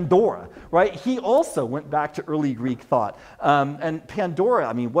planet Pandora, right? He also went back to early Greek thought. And Pandora,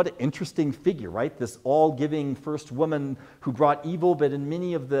 I mean, what an interesting figure, right? This all-giving first woman who brought evil, but in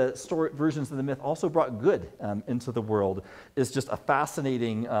many of the story versions of the myth also brought good into the world, is just a fascinating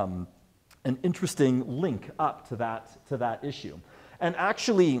an interesting link up to that issue. And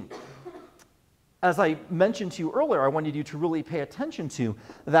actually, as I mentioned to you earlier, I wanted you to really pay attention to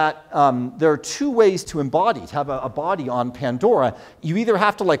that there are two ways to embody, to have a body on Pandora. You either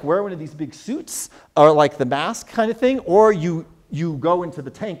have to like wear one of these big suits or like the mask kind of thing, or you go into the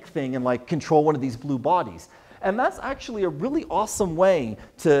tank thing and like control one of these blue bodies. And that's actually a really awesome way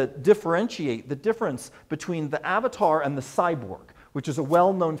to differentiate the difference between the avatar and the cyborg, which is a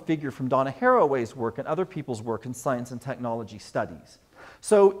well-known figure from Donna Haraway's work and other people's work in science and technology studies.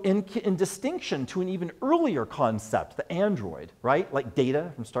 So in distinction to an even earlier concept, the android, right, like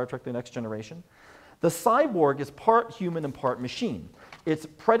Data from Star Trek: The Next Generation, the cyborg is part human and part machine. It's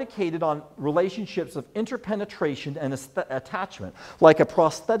predicated on relationships of interpenetration and attachment, like a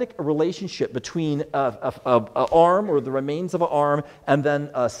prosthetic relationship between an arm or the remains of an arm and then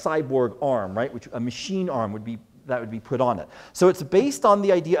a cyborg arm, right, which a machine arm would be put on it. So it's based on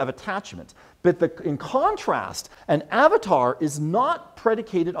the idea of attachment. But in contrast, an avatar is not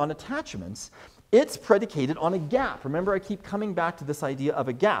predicated on attachments. It's predicated on a gap. Remember, I keep coming back to this idea of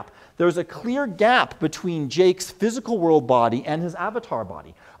a gap. There's a clear gap between Jake's physical world body and his avatar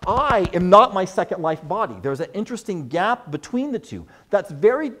body. I am not my second life body. There's an interesting gap between the two. That's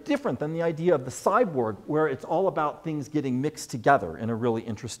very different than the idea of the cyborg, where it's all about things getting mixed together in a really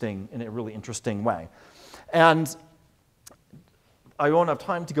interesting way. And I won't have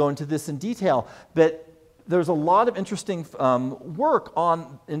time to go into this in detail, but there's a lot of interesting work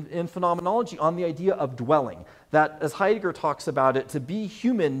in phenomenology on the idea of dwelling. That, as Heidegger talks about it, to be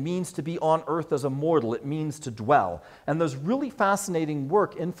human means to be on Earth as a mortal. It means to dwell. And there's really fascinating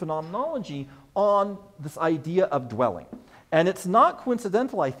work in phenomenology on this idea of dwelling. And it's not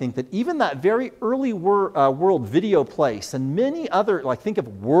coincidental, I think, that even that very early world video place and many other, like think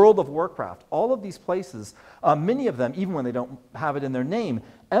of World of Warcraft, all of these places, many of them, even when they don't have it in their name,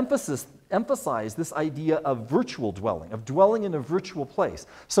 emphasize this idea of virtual dwelling, of dwelling in a virtual place.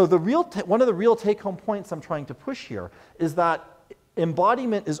 So one of the real take-home points I'm trying to push here is that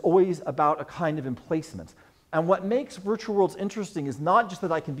embodiment is always about a kind of emplacement. And what makes virtual worlds interesting is not just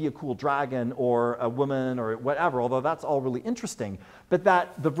that I can be a cool dragon or a woman or whatever, although that's all really interesting, but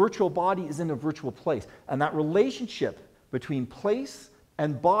that the virtual body is in a virtual place. And that relationship between place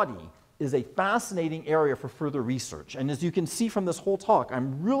and body is a fascinating area for further research. And as you can see from this whole talk,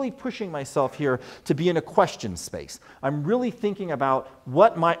 I'm really pushing myself here to be in a question space. I'm really thinking about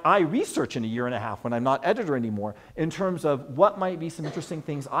what I research in a year and a half when I'm not editor anymore, in terms of what might be some interesting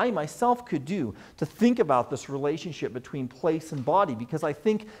things I myself could do to think about this relationship between place and body, because I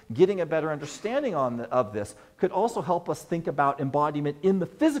think getting a better understanding of this could also help us think about embodiment in the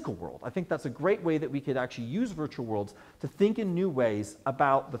physical world. I think that's a great way that we could actually use virtual worlds to think in new ways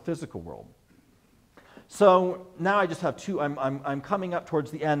about the physical world. So now I just have two. I'm coming up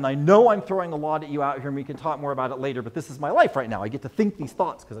towards the end, and I know I'm throwing a lot at you out here, and we can talk more about it later, but this is my life right now. I get to think these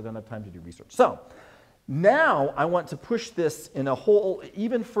thoughts because I don't have time to do research. So now I want to push this in a whole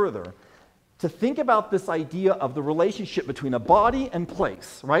even further, to think about this idea of the relationship between a body and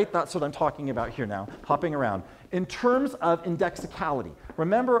place, right? That's what I'm talking about here now, hopping around. In terms of indexicality.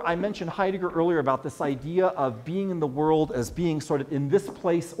 Remember, I mentioned Heidegger earlier about this idea of being in the world as being sort of in this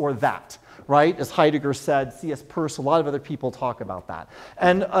place or that, right? As Heidegger said, C.S. Peirce, a lot of other people talk about that.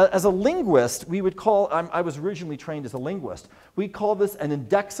 And as a linguist, we would call, I was originally trained as a linguist, we call this an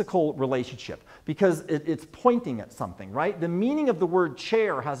indexical relationship because it's pointing at something, right? The meaning of the word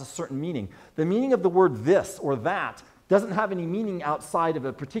chair has a certain meaning. The meaning of the word this or that doesn't have any meaning outside of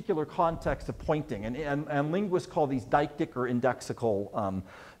a particular context of pointing. And linguists call these deictic or indexical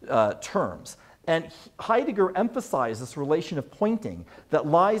terms. And Heidegger emphasized this relation of pointing that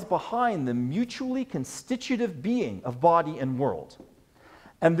lies behind the mutually constitutive being of body and world.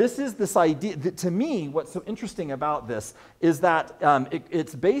 And this is this idea, that to me, what's so interesting about this is that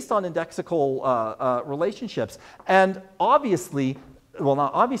it's based on indexical relationships. And obviously, well,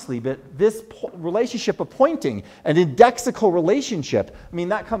 not obviously, but this relationship of pointing, an indexical relationship, I mean,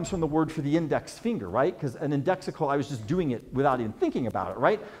 that comes from the word for the index finger, right? Because an indexical, I was just doing it without even thinking about it,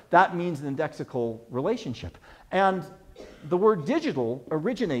 right? That means an indexical relationship. And the word digital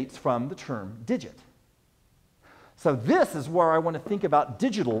originates from the term digit. So this is where I want to think about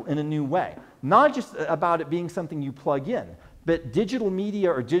digital in a new way. Not just about it being something you plug in, but digital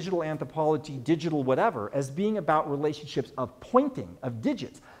media or digital anthropology, digital whatever, as being about relationships of pointing, of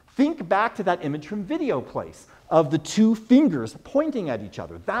digits. Think back to that image from Video Place of the two fingers pointing at each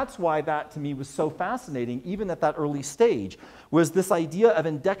other. That's why that to me was so fascinating, even at that early stage, was this idea of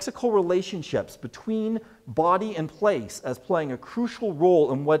indexical relationships between body and place as playing a crucial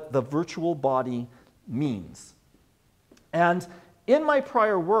role in what the virtual body means. And In my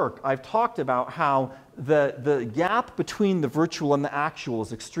prior work, I've talked about how the gap between the virtual and the actual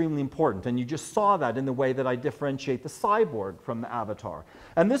is extremely important, and you just saw that in the way that I differentiate the cyborg from the avatar.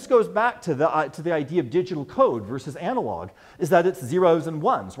 And this goes back to the idea of digital code versus analog, is that it's zeros and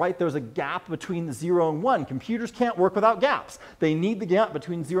ones, right? There's a gap between the 0 and 1. Computers can't work without gaps. They need the gap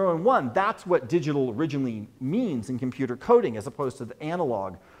between 0 and 1. That's what digital originally means in computer coding, as opposed to the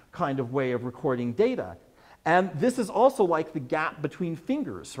analog kind of way of recording data. And this is also like the gap between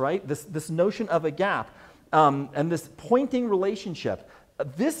fingers, right? This notion of a gap and this pointing relationship.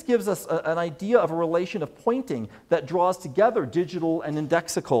 This gives us an idea of a relation of pointing that draws together digital and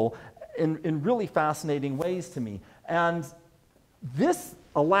indexical in really fascinating ways to me. And this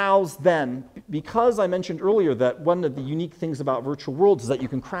allows then, because I mentioned earlier that one of the unique things about virtual worlds is that you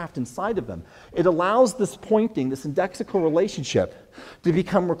can craft inside of them, it allows this pointing, this indexical relationship, to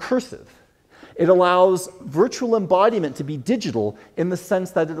become recursive. It allows virtual embodiment to be digital in the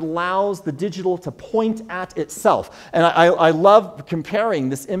sense that it allows the digital to point at itself. And I love comparing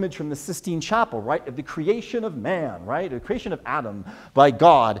this image from the Sistine Chapel, right? Of the creation of man, right? The creation of Adam by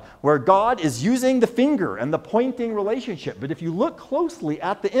God, where God is using the finger and the pointing relationship. But if you look closely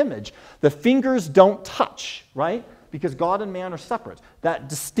at the image, the fingers don't touch, right? Because God and man are separate. That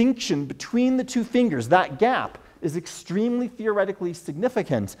distinction between the two fingers, that gap, is extremely theoretically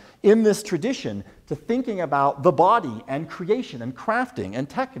significant in this tradition to thinking about the body and creation and crafting and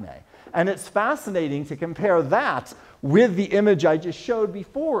techne. And it's fascinating to compare that with the image I just showed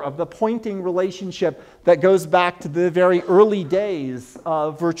before of the pointing relationship that goes back to the very early days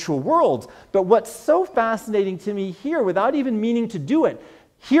of virtual worlds. But what's so fascinating to me here, without even meaning to do it,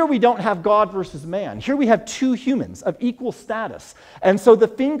 here we don't have God versus man. Here we have two humans of equal status. And so the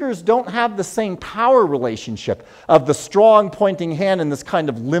fingers don't have the same power relationship of the strong pointing hand and this kind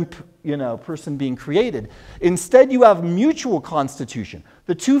of limp, person being created. Instead, you have mutual constitution.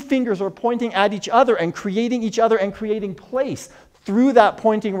 The two fingers are pointing at each other and creating place through that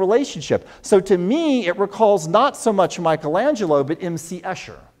pointing relationship. So to me, it recalls not so much Michelangelo, but M.C.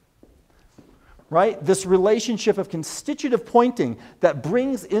 Escher. Right? This relationship of constitutive pointing that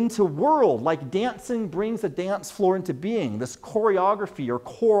brings into world, like dancing brings a dance floor into being, this choreography or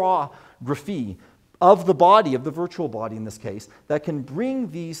choreography of the body, of the virtual body in this case, that can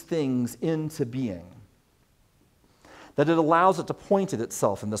bring these things into being. That it allows it to point at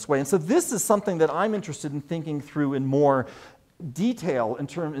itself in this way. And so this is something that I'm interested in thinking through in more detail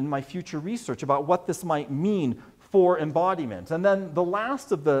in my future research about what this might mean for embodiment. And then the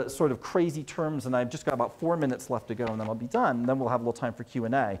last of the sort of crazy terms, and I've just got about 4 minutes left to go and then I'll be done, and then we'll have a little time for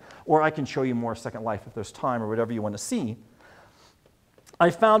Q&A, or I can show you more Second Life if there's time or whatever you want to see. I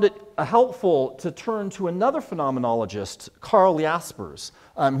found it helpful to turn to another phenomenologist, Karl Jaspers,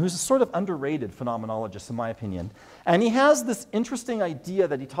 who's a sort of underrated phenomenologist in my opinion. And he has this interesting idea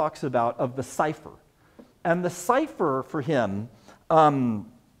that he talks about of the cipher. And the cipher for him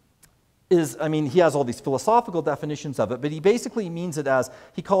he has all these philosophical definitions of it, but he basically means it as,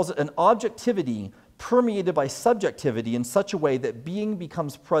 he calls it an objectivity permeated by subjectivity in such a way that being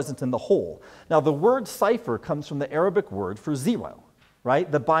becomes present in the whole. Now, the word cipher comes from the Arabic word for zero,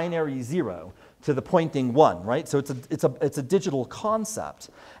 right? The binary 0 to the pointing 1, right? So it's a digital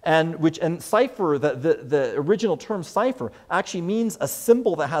concept. And cipher, the original term cipher, actually means a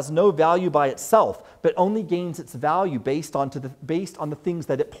symbol that has no value by itself, but only gains its value based on the things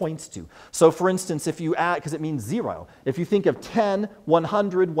that it points to. So for instance, if you add, because it means 0, if you think of 10,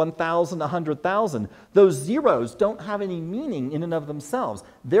 100, 1,000, 100,000, those zeros don't have any meaning in and of themselves.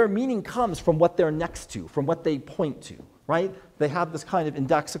 Their meaning comes from what they're next to, from what they point to, right? They have this kind of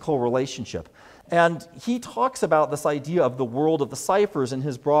indexical relationship. And he talks about this idea of the world of the ciphers in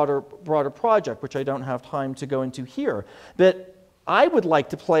his broader project, which I don't have time to go into here. But I would like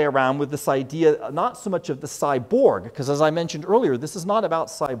to play around with this idea, not so much of the cyborg, because as I mentioned earlier, this is not about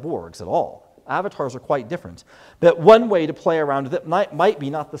cyborgs at all. Avatars are quite different. But one way to play around with it might be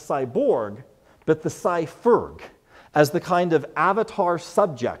not the cyborg, but the Cypherg, as the kind of avatar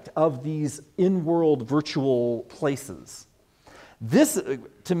subject of these in-world virtual places. This,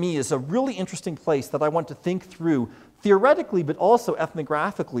 to me, is a really interesting place that I want to think through theoretically, but also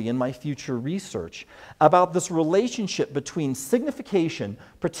ethnographically in my future research about this relationship between signification,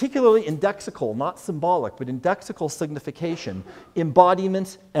 particularly indexical, not symbolic, but indexical signification,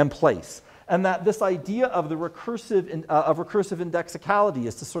 embodiment, and place. And that this idea of the recursive indexicality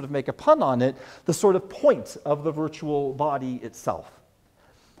is, to sort of make a pun on it, the sort of point of the virtual body itself.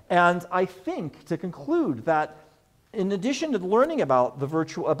 And I think, to conclude, that in addition to learning about the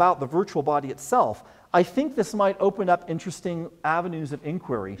virtual body itself, I think this might open up interesting avenues of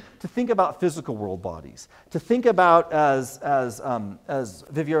inquiry to think about physical world bodies, to think about, as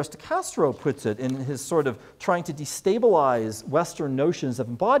Viveiros de Castro puts it in his sort of trying to destabilize Western notions of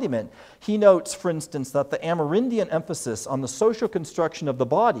embodiment. He notes, for instance, that the Amerindian emphasis on the social construction of the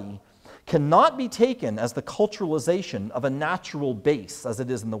body cannot be taken as the culturalization of a natural base, as it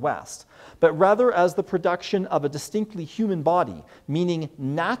is in the West, but rather as the production of a distinctly human body, meaning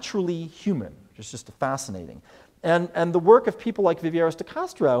naturally human, which is just fascinating. And the work of people like Viveiros de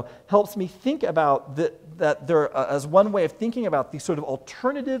Castro helps me think about that there, as one way of thinking about these sort of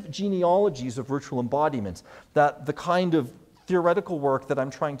alternative genealogies of virtual embodiments, that the kind of theoretical work that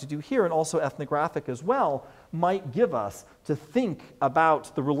I'm trying to do here, and also ethnographic as well, might give us to think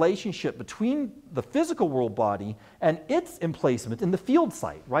about the relationship between the physical world body and its emplacement in the field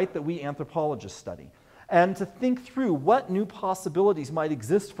site, right, that we anthropologists study. And to think through what new possibilities might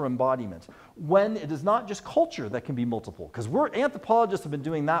exist for embodiment when it is not just culture that can be multiple, because anthropologists have been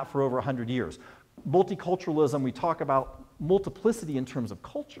doing that for over 100 years. Multiculturalism, we talk about multiplicity in terms of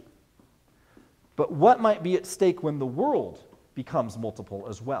culture. But what might be at stake when the world becomes multiple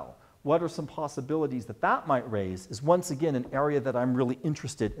as well? What are some possibilities that might raise is once again an area that I'm really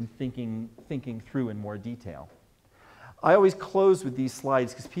interested in thinking through in more detail. I always close with these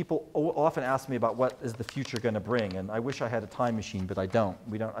slides because people often ask me about what is the future going to bring, and I wish I had a time machine, but I don't.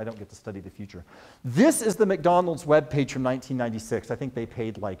 I don't get to study the future. This is the McDonald's webpage from 1996. I think they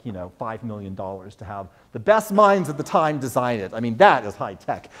paid like, $5 million to have the best minds at the time design it. I mean, that is high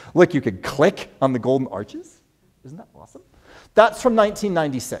tech. Look, you could click on the golden arches. Isn't that awesome? That's from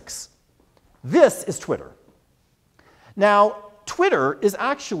 1996. This is Twitter. Now, Twitter is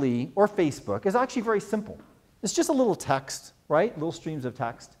actually, or Facebook, is actually very simple. It's just a little text, right? Little streams of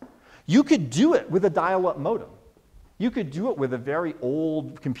text. You could do it with a dial-up modem. You could do it with a very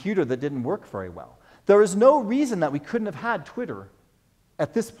old computer that didn't work very well. There is no reason that we couldn't have had Twitter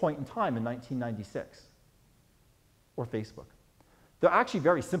at this point in time in 1996, or Facebook. They're actually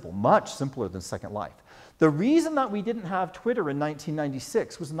very simple, much simpler than Second Life. The reason that we didn't have Twitter in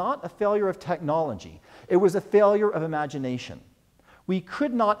 1996 was not a failure of technology. It was a failure of imagination. We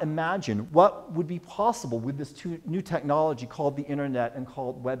could not imagine what would be possible with this new technology called the internet and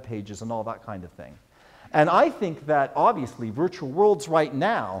called web pages and all that kind of thing. And I think that obviously virtual worlds right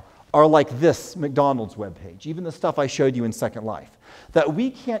now are like this McDonald's webpage, even the stuff I showed you in Second Life, that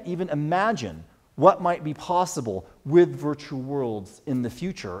we can't even imagine what might be possible with virtual worlds in the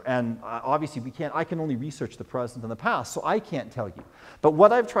future. And obviously I can only research the present and the past, so I can't tell you. But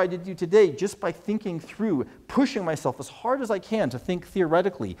what I've tried to do today, just by thinking through, pushing myself as hard as I can to think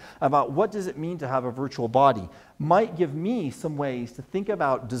theoretically about what does it mean to have a virtual body, might give me some ways to think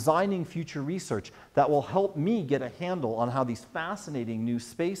about designing future research that will help me get a handle on how these fascinating new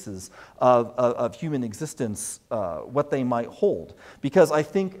spaces of human existence, what they might hold. Because I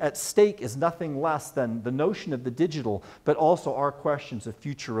think at stake is nothing less than the notion of the digital, but also our questions of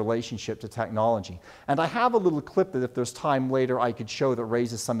future relationship to technology. And I have a little clip that if there's time later I could show that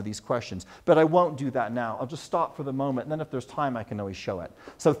raises some of these questions, but I won't do that now. I'll just stop for the moment, and then if there's time I can always show it.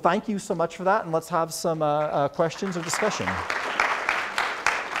 So thank you so much for that, and let's have some questions or discussion.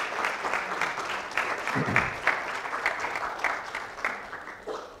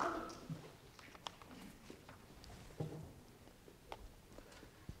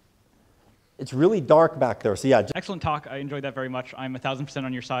 It's really dark back there, so yeah. Excellent talk. I enjoyed that very much. I'm 1,000%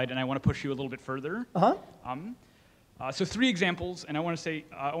 on your side, and I want to push you a little bit further. So 3 examples, and I want to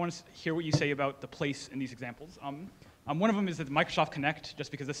hear what you say about the place in these examples. One of them is that Microsoft Connect,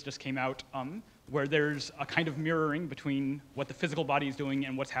 just because this just came out, where there's a kind of mirroring between what the physical body is doing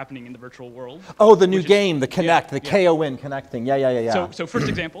and what's happening in the virtual world. Oh, the new game, the Connect, K-O-N, connecting. Yeah. So first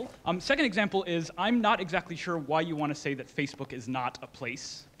example. Second example is I'm not exactly sure why you want to say that Facebook is not a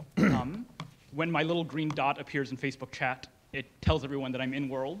place. When my little green dot appears in Facebook chat, it tells everyone that I'm in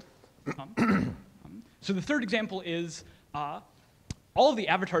world. So the third example is all of the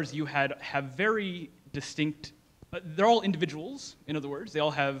avatars you had have very distinct, they're all individuals, in other words. They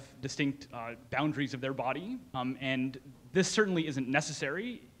all have distinct boundaries of their body, and this certainly isn't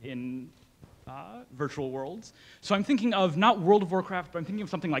necessary in virtual worlds. So I'm thinking of not World of Warcraft, but I'm thinking of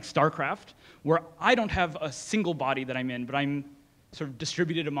something like StarCraft, where I don't have a single body that I'm in, but I'm sort of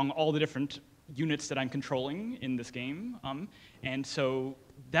distributed among all the different units that I'm controlling in this game. And so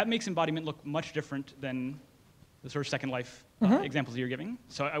that makes embodiment look much different than the sort of Second Life examples you're giving.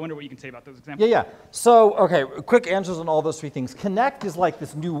 So I wonder what you can say about those examples. Yeah. So, okay, quick answers on all those three things. Connect is like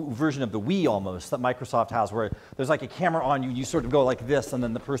this new version of the Wii almost that Microsoft has, where there's like a camera on you, you sort of go like this, and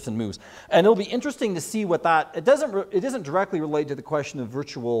then the person moves. And it'll be interesting to see what that, it isn't directly related to the question of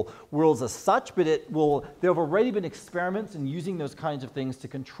virtual worlds as such, but there have already been experiments in using those kinds of things to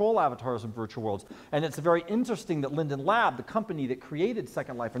control avatars in virtual worlds. And it's very interesting that Linden Lab, the company that created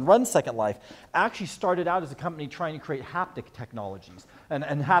Second Life and runs Second Life, actually started out as a company trying to create haptic technologies. And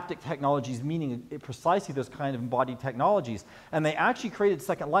haptic technologies meaning precisely those kind of embodied technologies. And they actually created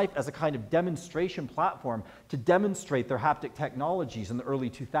Second Life as a kind of demonstration platform to demonstrate their haptic technologies in the early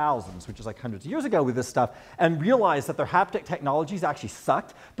 2000s, which is like hundreds of years ago with this stuff, and realized that their haptic technologies actually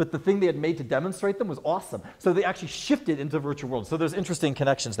sucked, but the thing they had made to demonstrate them was awesome. So they actually shifted into virtual worlds. So there's interesting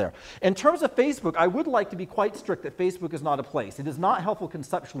connections there. In terms of Facebook, I would like to be quite strict that Facebook is not a place. It is not helpful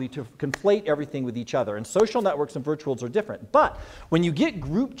conceptually to conflate everything with each other. And social networks and virtual worlds are different. But when you get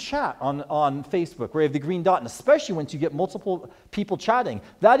group chat on Facebook, where you have the green dot, and especially once you get multiple people chatting,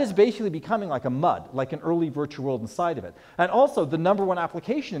 that is basically becoming like a MUD, like an early virtual world inside of it. And also, the #1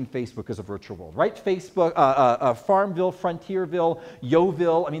 application in Facebook is a virtual world, right? Facebook, Farmville, Frontierville,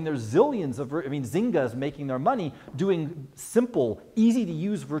 Yoville. I mean, there's zillions of, Zynga is making their money doing simple,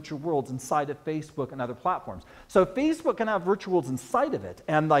 easy-to-use virtual worlds inside of Facebook and other platforms. So Facebook can have virtual worlds inside of it,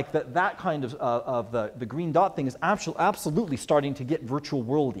 and like that kind of the green dot thing is absolutely starting to get virtual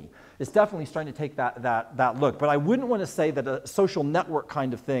worldy. It's definitely starting to take that look. But I wouldn't want to say that a social network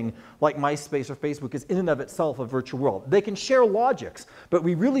kind of thing like MySpace or Facebook is in and of itself a virtual world. They can share logics, but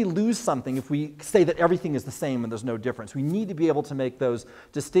we really lose something if we say that everything is the same and there's no difference. We need to be able to make those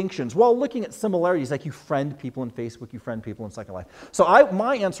distinctions while looking at similarities, like you friend people in Facebook, you friend people in Second Life. So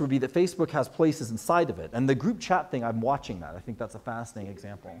my answer would be that Facebook has places inside of it. And the group chat thing, I'm watching that. I think that's a fascinating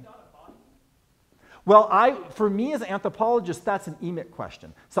example. Well, for me as an anthropologist, that's an EMIC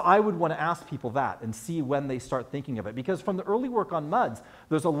question. So I would want to ask people that and see when they start thinking of it. Because from the early work on MUDs,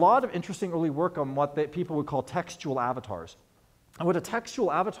 there's a lot of interesting early work on what people would call textual avatars. And what a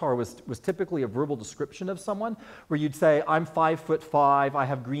textual avatar was typically a verbal description of someone, where you'd say, I'm 5'5", I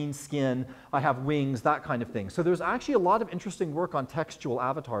have green skin, I have wings, that kind of thing. So there's actually a lot of interesting work on textual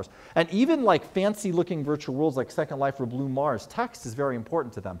avatars. And even like fancy-looking virtual worlds like Second Life or Blue Mars, text is very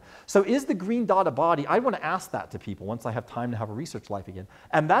important to them. So is the green dot a body? I want to ask that to people once I have time to have a research life again.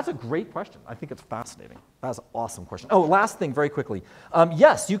 And that's a great question. I think it's fascinating. That's an awesome question. Oh, last thing, very quickly.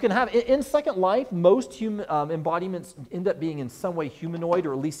 Yes, you can have, in Second Life, most human embodiments end up being in some way humanoid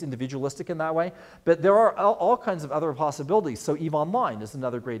or at least individualistic in that way. But there are all kinds of other possibilities. So EVE Online is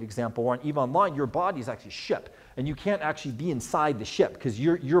another great example where on EVE Online, your body is actually a ship. And you can't actually be inside the ship because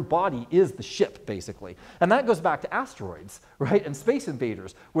your body is the ship, basically. And that goes back to asteroids, right? And Space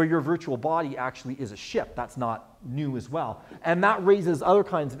Invaders, where your virtual body actually is a ship. That's not new as well. And that raises other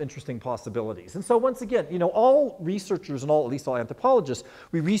kinds of interesting possibilities. And so once again, all researchers and at least all anthropologists,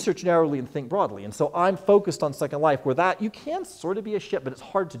 we research narrowly and think broadly. And so I'm focused on Second Life, where that you can sort of be a ship, but it's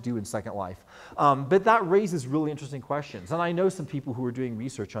hard to do in Second Life. But that raises really interesting questions. And I know some people who are doing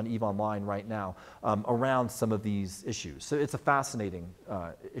research on EVE Online right now around some of these issues. So it's a fascinating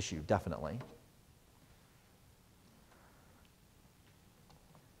issue, definitely.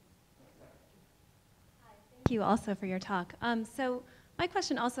 Thank you also for your talk. So my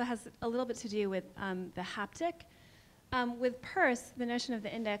question also has a little bit to do with the haptic. With Peirce, the notion of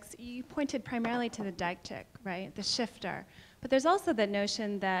the index, you pointed primarily to the deictic, right, the shifter. But there's also the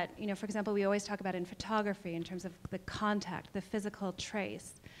notion that, for example, we always talk about in photography in terms of the contact, the physical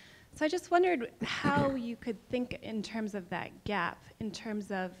trace. So I just wondered how you could think in terms of that gap, in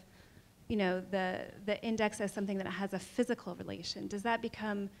terms of, the index as something that has a physical relation. Does that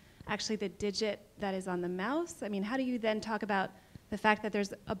become actually the digit that is on the mouse? I mean, how do you then talk about the fact that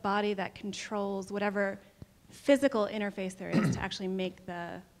there's a body that controls whatever physical interface there is to actually make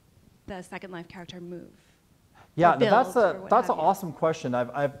the Second Life character move? Yeah, that's an awesome question.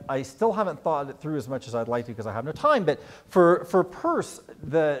 I still haven't thought it through as much as I'd like to because I have no time. But for Peirce,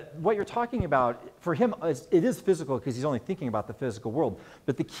 what you're talking about, for him, it is physical because he's only thinking about the physical world.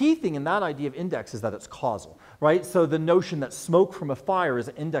 But the key thing in that idea of index is that it's causal, right? So the notion that smoke from a fire is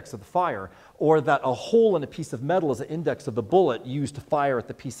an index of the fire, or that a hole in a piece of metal is an index of the bullet used to fire at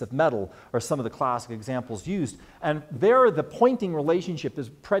the piece of metal, are some of the classic examples used. And there, the pointing relationship is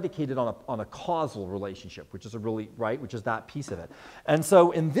predicated on a causal relationship, which is a really, right, which is that piece of it. And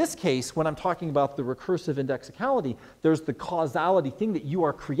so in this case, when I'm talking about the recursive indexicality, there's the causality thing that you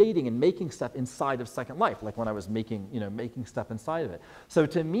are creating and making stuff inside of Second Life, like when I was making, making stuff inside of it. So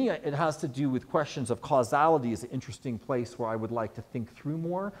to me, it has to do with questions of causality is an interesting place where I would like to think through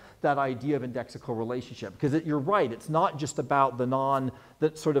more that idea of indexical relationship. Because you're right, it's not just about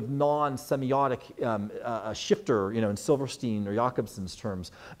that sort of non-semiotic shifter, in Silverstein or Jakobson's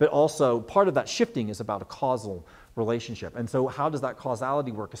terms, but also part of that shifting is about a causal relationship. And so how does that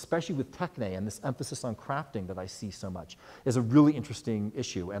causality work, especially with techne and this emphasis on crafting that I see so much, is a really interesting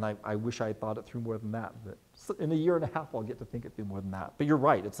issue. And I wish I had thought it through more than that. But in a year and a half, I'll get to think it through more than that. But you're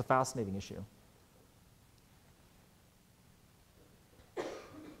right, it's a fascinating issue.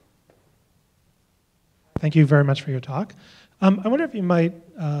 Thank you very much for your talk. I wonder if you might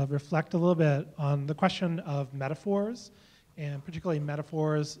reflect a little bit on the question of metaphors, and particularly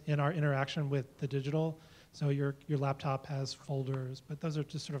metaphors in our interaction with the digital. So your laptop has folders, but those are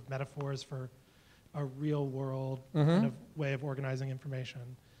just sort of metaphors for a real world kind of way of organizing information.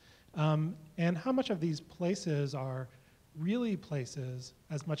 And how much of these places are really places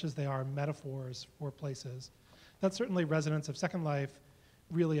as much as they are metaphors for places? That certainly residents of Second Life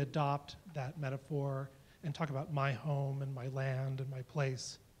really adopt that metaphor and talk about my home and my land and my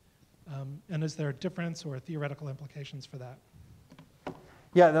place. And is there a difference or theoretical implications for that?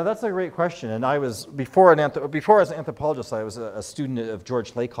 Yeah, no, that's a great question. And I was, before I was an anthropologist, I was a student of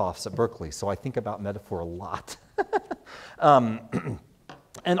George Lakoff's at Berkeley, so I think about metaphor a lot.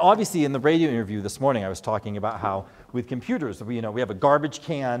 And obviously in the radio interview this morning, I was talking about how with computers, we have a garbage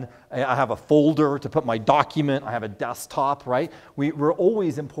can, I have a folder to put my document, I have a desktop, right? We're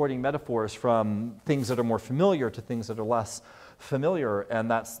always importing metaphors from things that are more familiar to things that are less familiar, and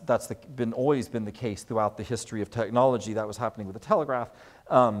that's always been the case throughout the history of technology. That was happening with the telegraph,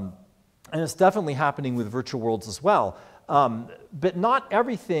 and it's definitely happening with virtual worlds as well. But not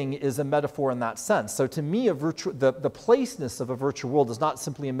everything is a metaphor in that sense. So to me, the placeness of a virtual world is not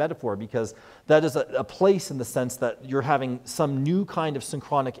simply a metaphor, because that is a place in the sense that you're having some new kind of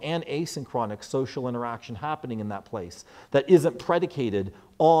synchronic and asynchronic social interaction happening in that place that isn't predicated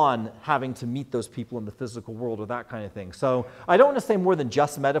on having to meet those people in the physical world or that kind of thing. So I don't want to say more than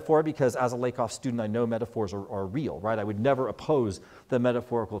just metaphor, because as a Lakoff student, I know metaphors are real, right? I would never oppose the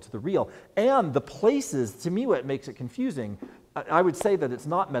metaphorical to the real. And the places, to me, what makes it confusing, I would say that it's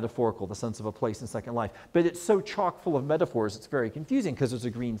not metaphorical, the sense of a place in Second Life, but it's so chock full of metaphors, it's very confusing, because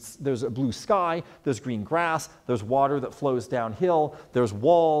there's a blue sky, there's green grass, there's water that flows downhill, there's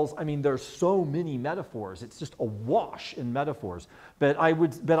walls. I mean, there's so many metaphors. It's just awash in metaphors. But I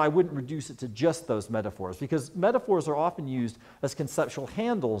wouldn't reduce it to just those metaphors, because metaphors are often used as conceptual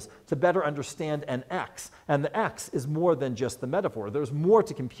handles to better understand an X, and the X is more than just the metaphor. There's more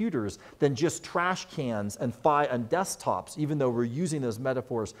to computers than just trash cans and desktops, even though we're using those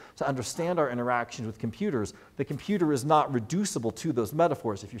metaphors to understand our interactions with computers. The computer is not reducible to those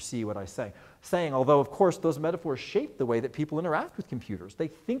metaphors, if you see what I say. Although, of course, those metaphors shape the way that people interact with computers. They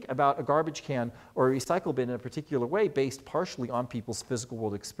think about a garbage can or a recycle bin in a particular way based partially on people's physical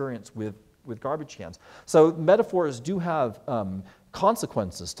world experience with garbage cans. So metaphors do have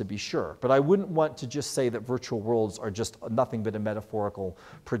consequences, to be sure, but I wouldn't want to just say that virtual worlds are just nothing but a metaphorical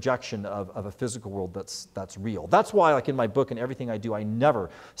projection of a physical world that's real. That's why, like in my book and everything I do, I never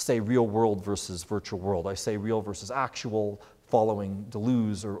say real world versus virtual world. I say real versus actual, following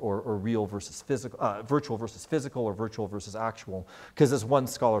Deleuze, or real versus physical, virtual versus physical, or virtual versus actual. Because as one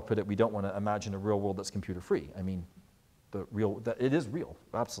scholar put it, we don't want to imagine a real world that's computer-free. I mean, it is real,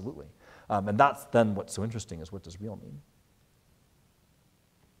 absolutely. And that's then what's so interesting, is what does real mean?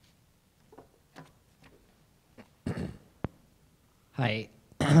 Hi,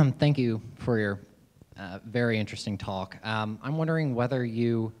 thank you for your very interesting talk. I'm wondering whether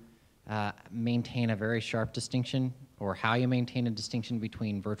you maintain a very sharp distinction, or how you maintain a distinction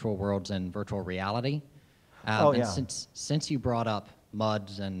between virtual worlds and virtual reality. And since you brought up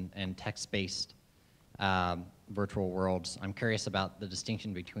MUDs and text-based virtual worlds, I'm curious about the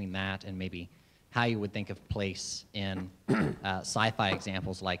distinction between that and maybe how you would think of place in sci-fi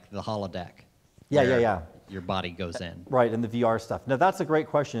examples like the holodeck. Your body goes in. Right, and the VR stuff. Now, that's a great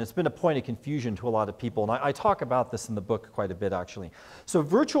question. It's been a point of confusion to a lot of people, and I talk about this in the book quite a bit, actually. So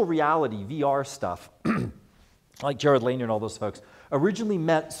virtual reality, VR stuff, like Jared Lanier and all those folks, originally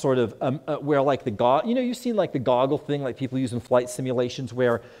meant sort of where like you've seen like the goggle thing like people use in flight simulations,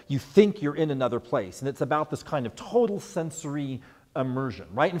 where you think you're in another place, and it's about this kind of total sensory immersion,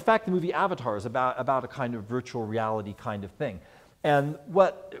 right? In fact, the movie Avatar is about a kind of virtual reality kind of thing. And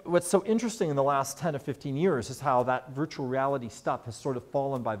what's so interesting in the last 10 or 15 years is how that virtual reality stuff has sort of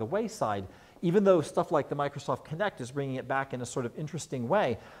fallen by the wayside even though stuff like the Microsoft Kinect is bringing it back in a sort of interesting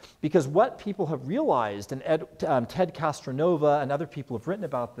way. Because what people have realized, and Ted Castronova and other people have written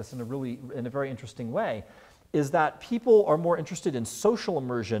about this in a very interesting way, is that people are more interested in social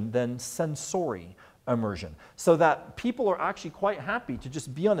immersion than sensory immersion. So that people are actually quite happy to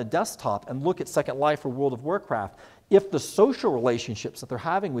just be on a desktop and look at Second Life or World of Warcraft if the social relationships that they're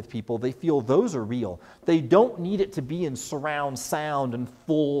having with people, they feel those are real. They don't need it to be in surround sound and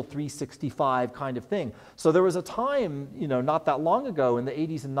full 365 kind of thing. So there was a time, not that long ago in the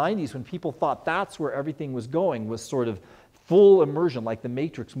 80s and 90s when people thought that's where everything was going, was sort of full immersion, like the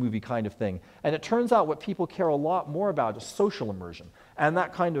Matrix movie kind of thing. And it turns out what people care a lot more about is social immersion. And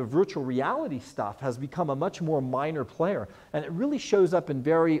that kind of virtual reality stuff has become a much more minor player. And it really shows up in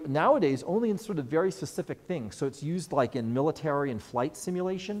nowadays, only in sort of very specific things. So it's used like in military and flight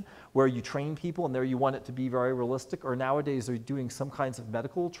simulation, where you train people and there you want it to be very realistic. Or nowadays they're doing some kinds of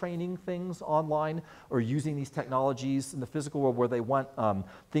medical training things online, or using these technologies in the physical world where they want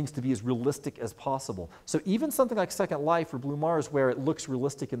things to be as realistic as possible. So even something like Second Life or Blue Mars, where it looks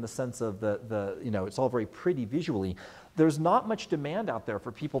realistic in the sense of it's all very pretty visually, there's not much demand out there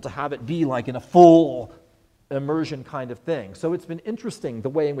for people to have it be like in a full immersion kind of thing. So it's been interesting the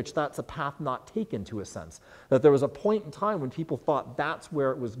way in which that's a path not taken, to a sense. That there was a point in time when people thought that's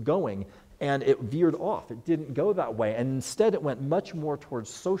where it was going, and it veered off. It didn't go that way, and instead it went much more towards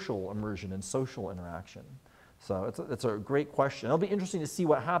social immersion and social interaction. So it's a great question. It'll be interesting to see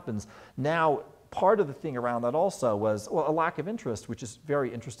what happens. Now, part of the thing around that also was, well, a lack of interest, which is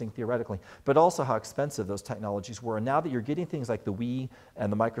very interesting theoretically, but also how expensive those technologies were. And now that you're getting things like the Wii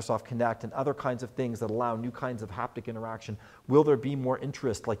and the Microsoft Kinect and other kinds of things that allow new kinds of haptic interaction, will there be more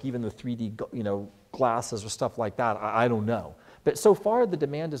interest, like even the 3D glasses or stuff like that? I don't know. But so far,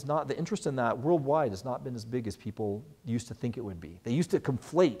 the interest in that worldwide has not been as big as people used to think it would be. They used to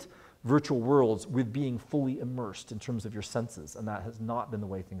conflate virtual worlds with being fully immersed in terms of your senses, and that has not been the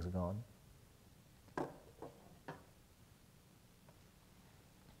way things have gone.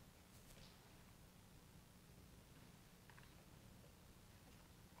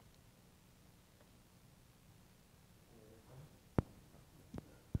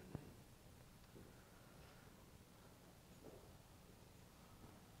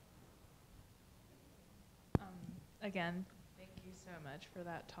 Again, thank you so much for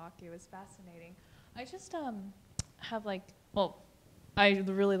that talk. It was fascinating. I just I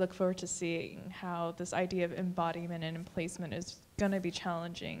really look forward to seeing how this idea of embodiment and emplacement is going to be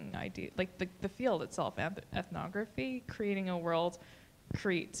challenging like the field itself, ethnography, creating a world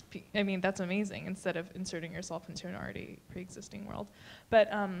that's amazing, instead of inserting yourself into an already pre-existing world. But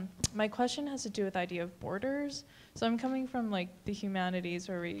my question has to do with the idea of borders. So I'm coming from like the humanities,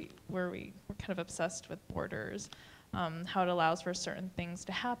 where we're kind of obsessed with borders, how it allows for certain things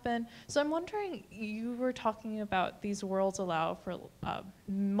to happen. So I'm wondering, you were talking about these worlds allow for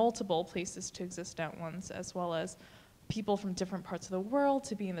multiple places to exist at once, as well as people from different parts of the world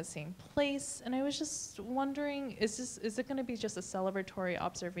to be in the same place. And I was just wondering, is it going to be just a celebratory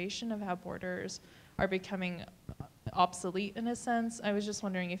observation of how borders are becoming obsolete in a sense? I was just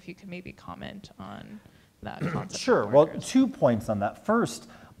wondering if you could maybe comment on that concept. Sure. Well, 2 points on that. First,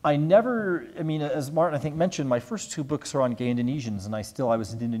 as Martin, I think, mentioned, my first 2 books are on gay Indonesians, and I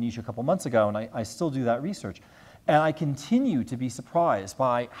was in Indonesia a couple months ago, and I still do that research. And I continue to be surprised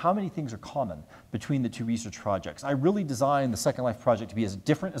by how many things are common between the 2 research projects. I really designed the Second Life project to be as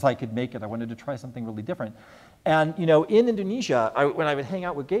different as I could make it. I wanted to try something really different. And in Indonesia, when I would hang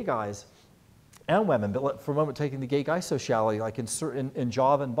out with gay guys and women, but for a moment taking the gay guy sociality, like in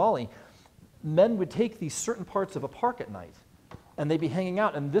Java and Bali, men would take these certain parts of a park at night, and they'd be hanging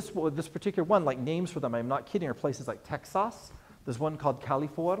out. And this particular one, like names for them, I'm not kidding, are places like Texas. There's one called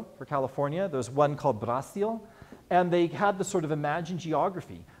Califor for California. There's one called Brasil. And they had this sort of imagined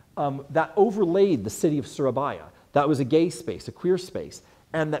geography that overlaid the city of Surabaya. That was a gay space, a queer space.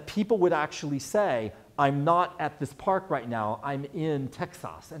 And that people would actually say, I'm not at this park right now, I'm in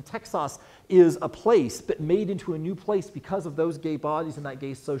Texas. And Texas is a place, but made into a new place because of those gay bodies and that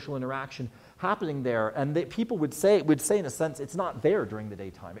gay social interaction happening there. And people would say, in a sense, it's not there during the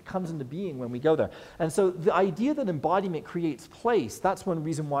daytime. It comes into being when we go there. And so the idea that embodiment creates place, that's one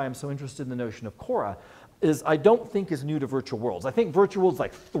reason why I'm so interested in the notion of Chora, is I don't think is new to virtual worlds. I think virtual worlds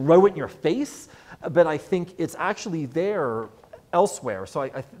like throw it in your face, but I think it's actually there elsewhere. So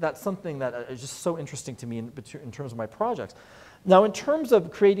that's something that is just so interesting to me in terms of my projects. Now, in terms of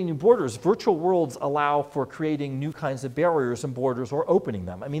creating new borders, virtual worlds allow for creating new kinds of barriers and borders or opening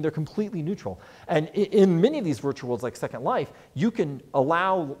them. I mean, they're completely neutral. And in many of these virtual worlds, like Second Life, you can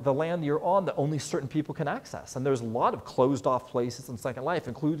allow the land you're on that only certain people can access. And there's a lot of closed off places in Second Life,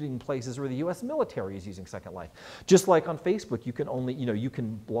 including places where the US military is using Second Life. Just like on Facebook, you can only, you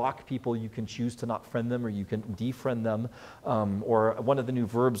can block people, you can choose to not friend them, or you can defriend them. Or one of the new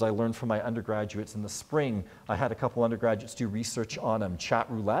verbs I learned from my undergraduates in the spring, I had a couple undergraduates do research on chat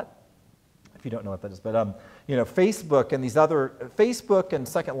roulette, if you don't know what that is. But Facebook and Facebook and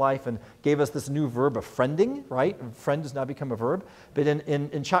Second Life and gave us this new verb of friending, right? Friend has now become a verb. But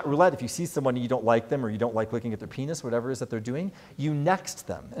in chat roulette, if you see someone and you don't like them or you don't like looking at their penis, whatever it is that they're doing, you next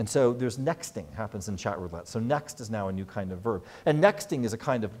them. And so there's nexting happens in chat roulette. So next is now a new kind of verb. And nexting is a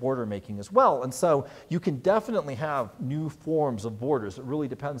kind of border making as well. And so you can definitely have new forms of borders. It really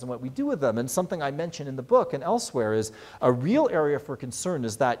depends on what we do with them. And something I mention in the book and elsewhere is a real area for concern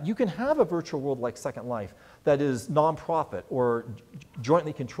is that you can have a virtual world like Second Life that is nonprofit or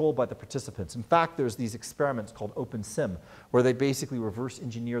jointly controlled by the participants. In fact, there's these experiments called OpenSim, where they basically reverse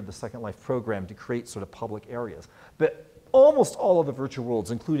engineered the Second Life program to create sort of public areas. But almost all of the virtual worlds,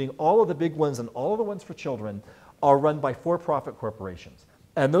 including all of the big ones and all of the ones for children, are run by for-profit corporations.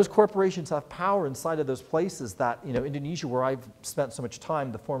 And those corporations have power inside of those places that, Indonesia, where I've spent so much time,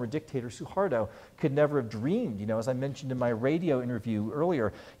 the former dictator Suharto could never have dreamed. As I mentioned in my radio interview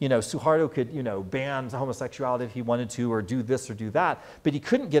earlier, Suharto could, ban homosexuality if he wanted to, or do this or do that. But he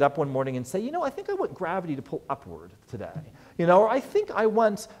couldn't get up one morning and say, I think I want gravity to pull upward today. Or I think I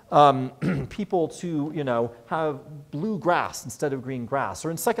want people to, have blue grass instead of green grass.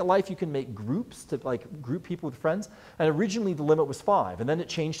 Or in Second Life, you can make groups to group people with friends. And originally the limit was 5, and then it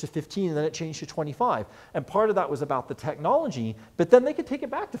changed to 15, and then it changed to 25. And part of that was about the technology, but then they could take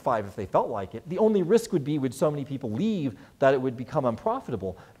it back to 5 if they felt like it. The only risk would so many people leave that it would become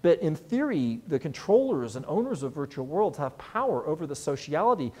unprofitable. But in theory, the controllers and owners of virtual worlds have power over the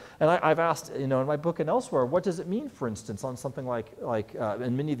sociality. And I've asked, in my book and elsewhere, what does it mean, for instance, on something like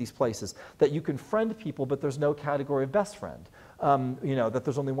in many of these places, that you can friend people, but there's no category of best friend? That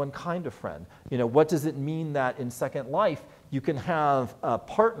there's only one kind of friend. What does it mean that in Second Life, you can have a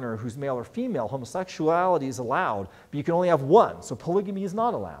partner who's male or female, homosexuality is allowed, but you can only have one, so polygamy is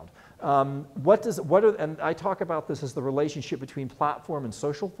not allowed. And I talk about this as the relationship between platform and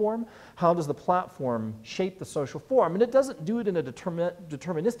social form. How does the platform shape the social form? And it doesn't do it in a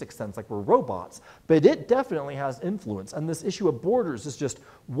deterministic sense, like we're robots, but it definitely has influence. And this issue of borders is just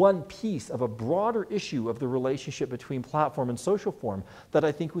one piece of a broader issue of the relationship between platform and social form that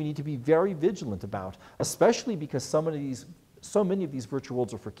I think we need to be very vigilant about, especially because so many of these virtual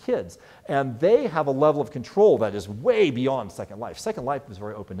worlds are for kids, and they have a level of control that is way beyond Second Life. Second Life is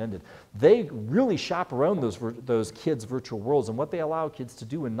very open-ended. They really chaperone those kids' virtual worlds, and what they allow kids to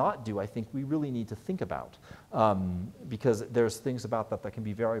do and not do, I think we really need to think about, because there's things about that can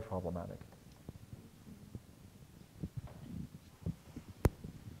be very problematic.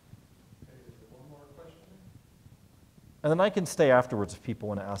 One more question? And then I can stay afterwards if people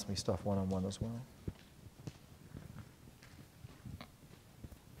want to ask me stuff one-on-one as well.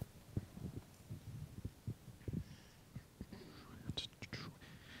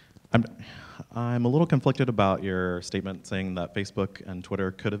 I'm a little conflicted about your statement saying that Facebook and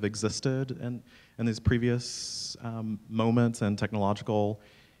Twitter could have existed in these previous moments in technological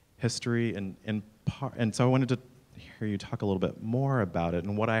history, and so I wanted to hear you talk a little bit more about it.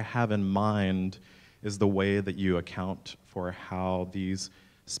 And what I have in mind is the way that you account for how these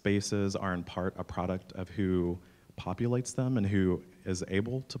spaces are in part a product of who populates them and who is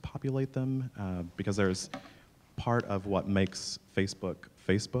able to populate them, because there's part of what makes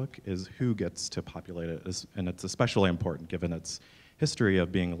Facebook is who gets to populate it, and it's especially important given its history of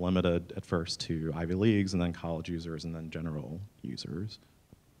being limited at first to Ivy Leagues and then college users and then general users.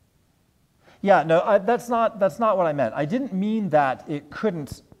 Yeah, no, that's not what I meant. I didn't mean that it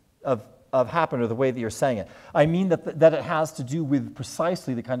couldn't have happened or the way that you're saying it. I mean that it has to do with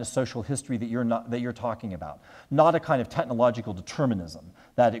precisely the kind of social history that you're talking about, not a kind of technological determinism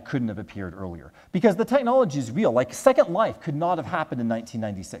that it couldn't have appeared earlier. Because the technology is real. Like Second Life could not have happened in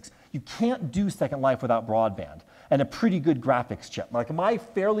 1996. You can't do Second Life without broadband and a pretty good graphics chip. Like my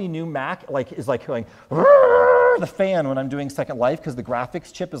fairly new Mac is like going the fan when I'm doing Second Life because the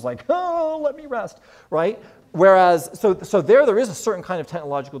graphics chip is like, oh, let me rest, right? Whereas, so there is a certain kind of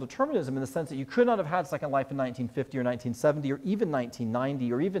technological determinism in the sense that you could not have had Second Life in 1950 or 1970 or even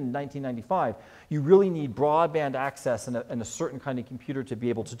 1990 or even 1995. You really need broadband access and a certain kind of computer to be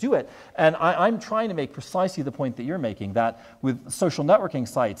able to do it. And I'm trying to make precisely the point that you're making, that with social networking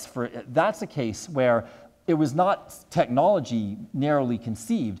sites, that's a case where It was not technology narrowly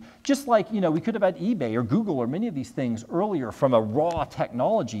conceived. Just like, we could have had eBay or Google or many of these things earlier from a raw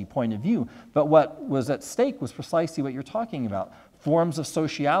technology point of view, but what was at stake was precisely what you're talking about. Forms of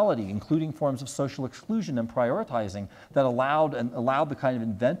sociality, including forms of social exclusion and prioritizing that allowed the kind of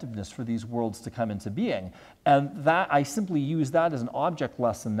inventiveness for these worlds to come into being. And that, I simply use that as an object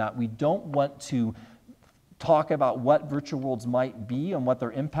lesson that we don't want to talk about what virtual worlds might be and what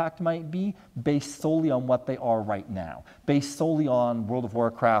their impact might be based solely on what they are right now, based solely on World of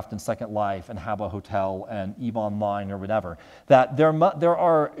Warcraft and Second Life and Habbo Hotel and EVE Online or whatever. That there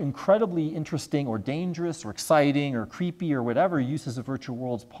are incredibly interesting or dangerous or exciting or creepy or whatever uses of virtual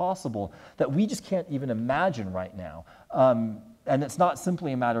worlds possible that we just can't even imagine right now. And it's not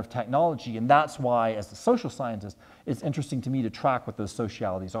simply a matter of technology, and that's why, as a social scientist, it's interesting to me to track what those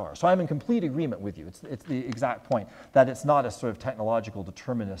socialities are. So I'm in complete agreement with you. It's the exact point, that it's not a sort of technological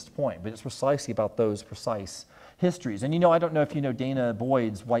determinist point, but it's precisely about those precise histories. And I don't know if you know Dana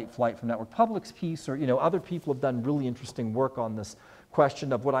Boyd's White Flight from Network Public's piece, or other people have done really interesting work on this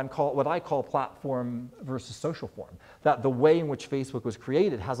question of what I call platform versus social form. That the way in which Facebook was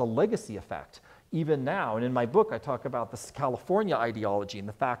created has a legacy effect even now. And in my book, I talk about this California ideology and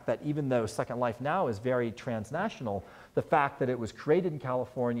the fact that even though Second Life now is very transnational, the fact that it was created in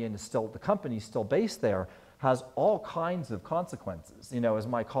California and the company's still based there has all kinds of consequences. As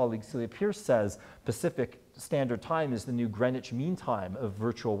my colleague Celia Pierce says, Pacific Standard Time is the new Greenwich Mean Time of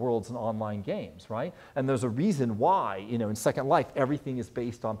virtual worlds and online games, right? And there's a reason why, in Second Life, everything is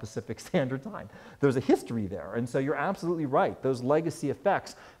based on Pacific Standard Time. There's a history there, and so you're absolutely right. Those legacy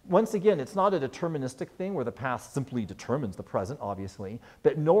effects, once again, it's not a deterministic thing where the past simply determines the present, obviously,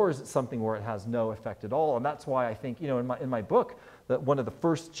 but nor is it something where it has no effect at all. And that's why I think, in my book, that one of the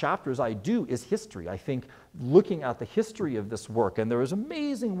first chapters I do is history. I think looking at the history of this work, and there is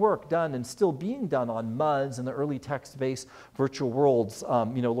amazing work done and still being done on MUDs and the early text-based virtual worlds.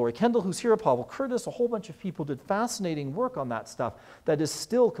 Laurie Kendall, who's here, Pavel Curtis, a whole bunch of people did fascinating work on that stuff that is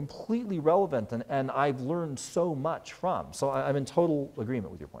still completely relevant and I've learned so much from. So I'm in total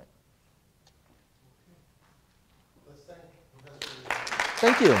agreement with your point.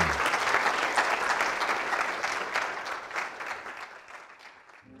 Thank you.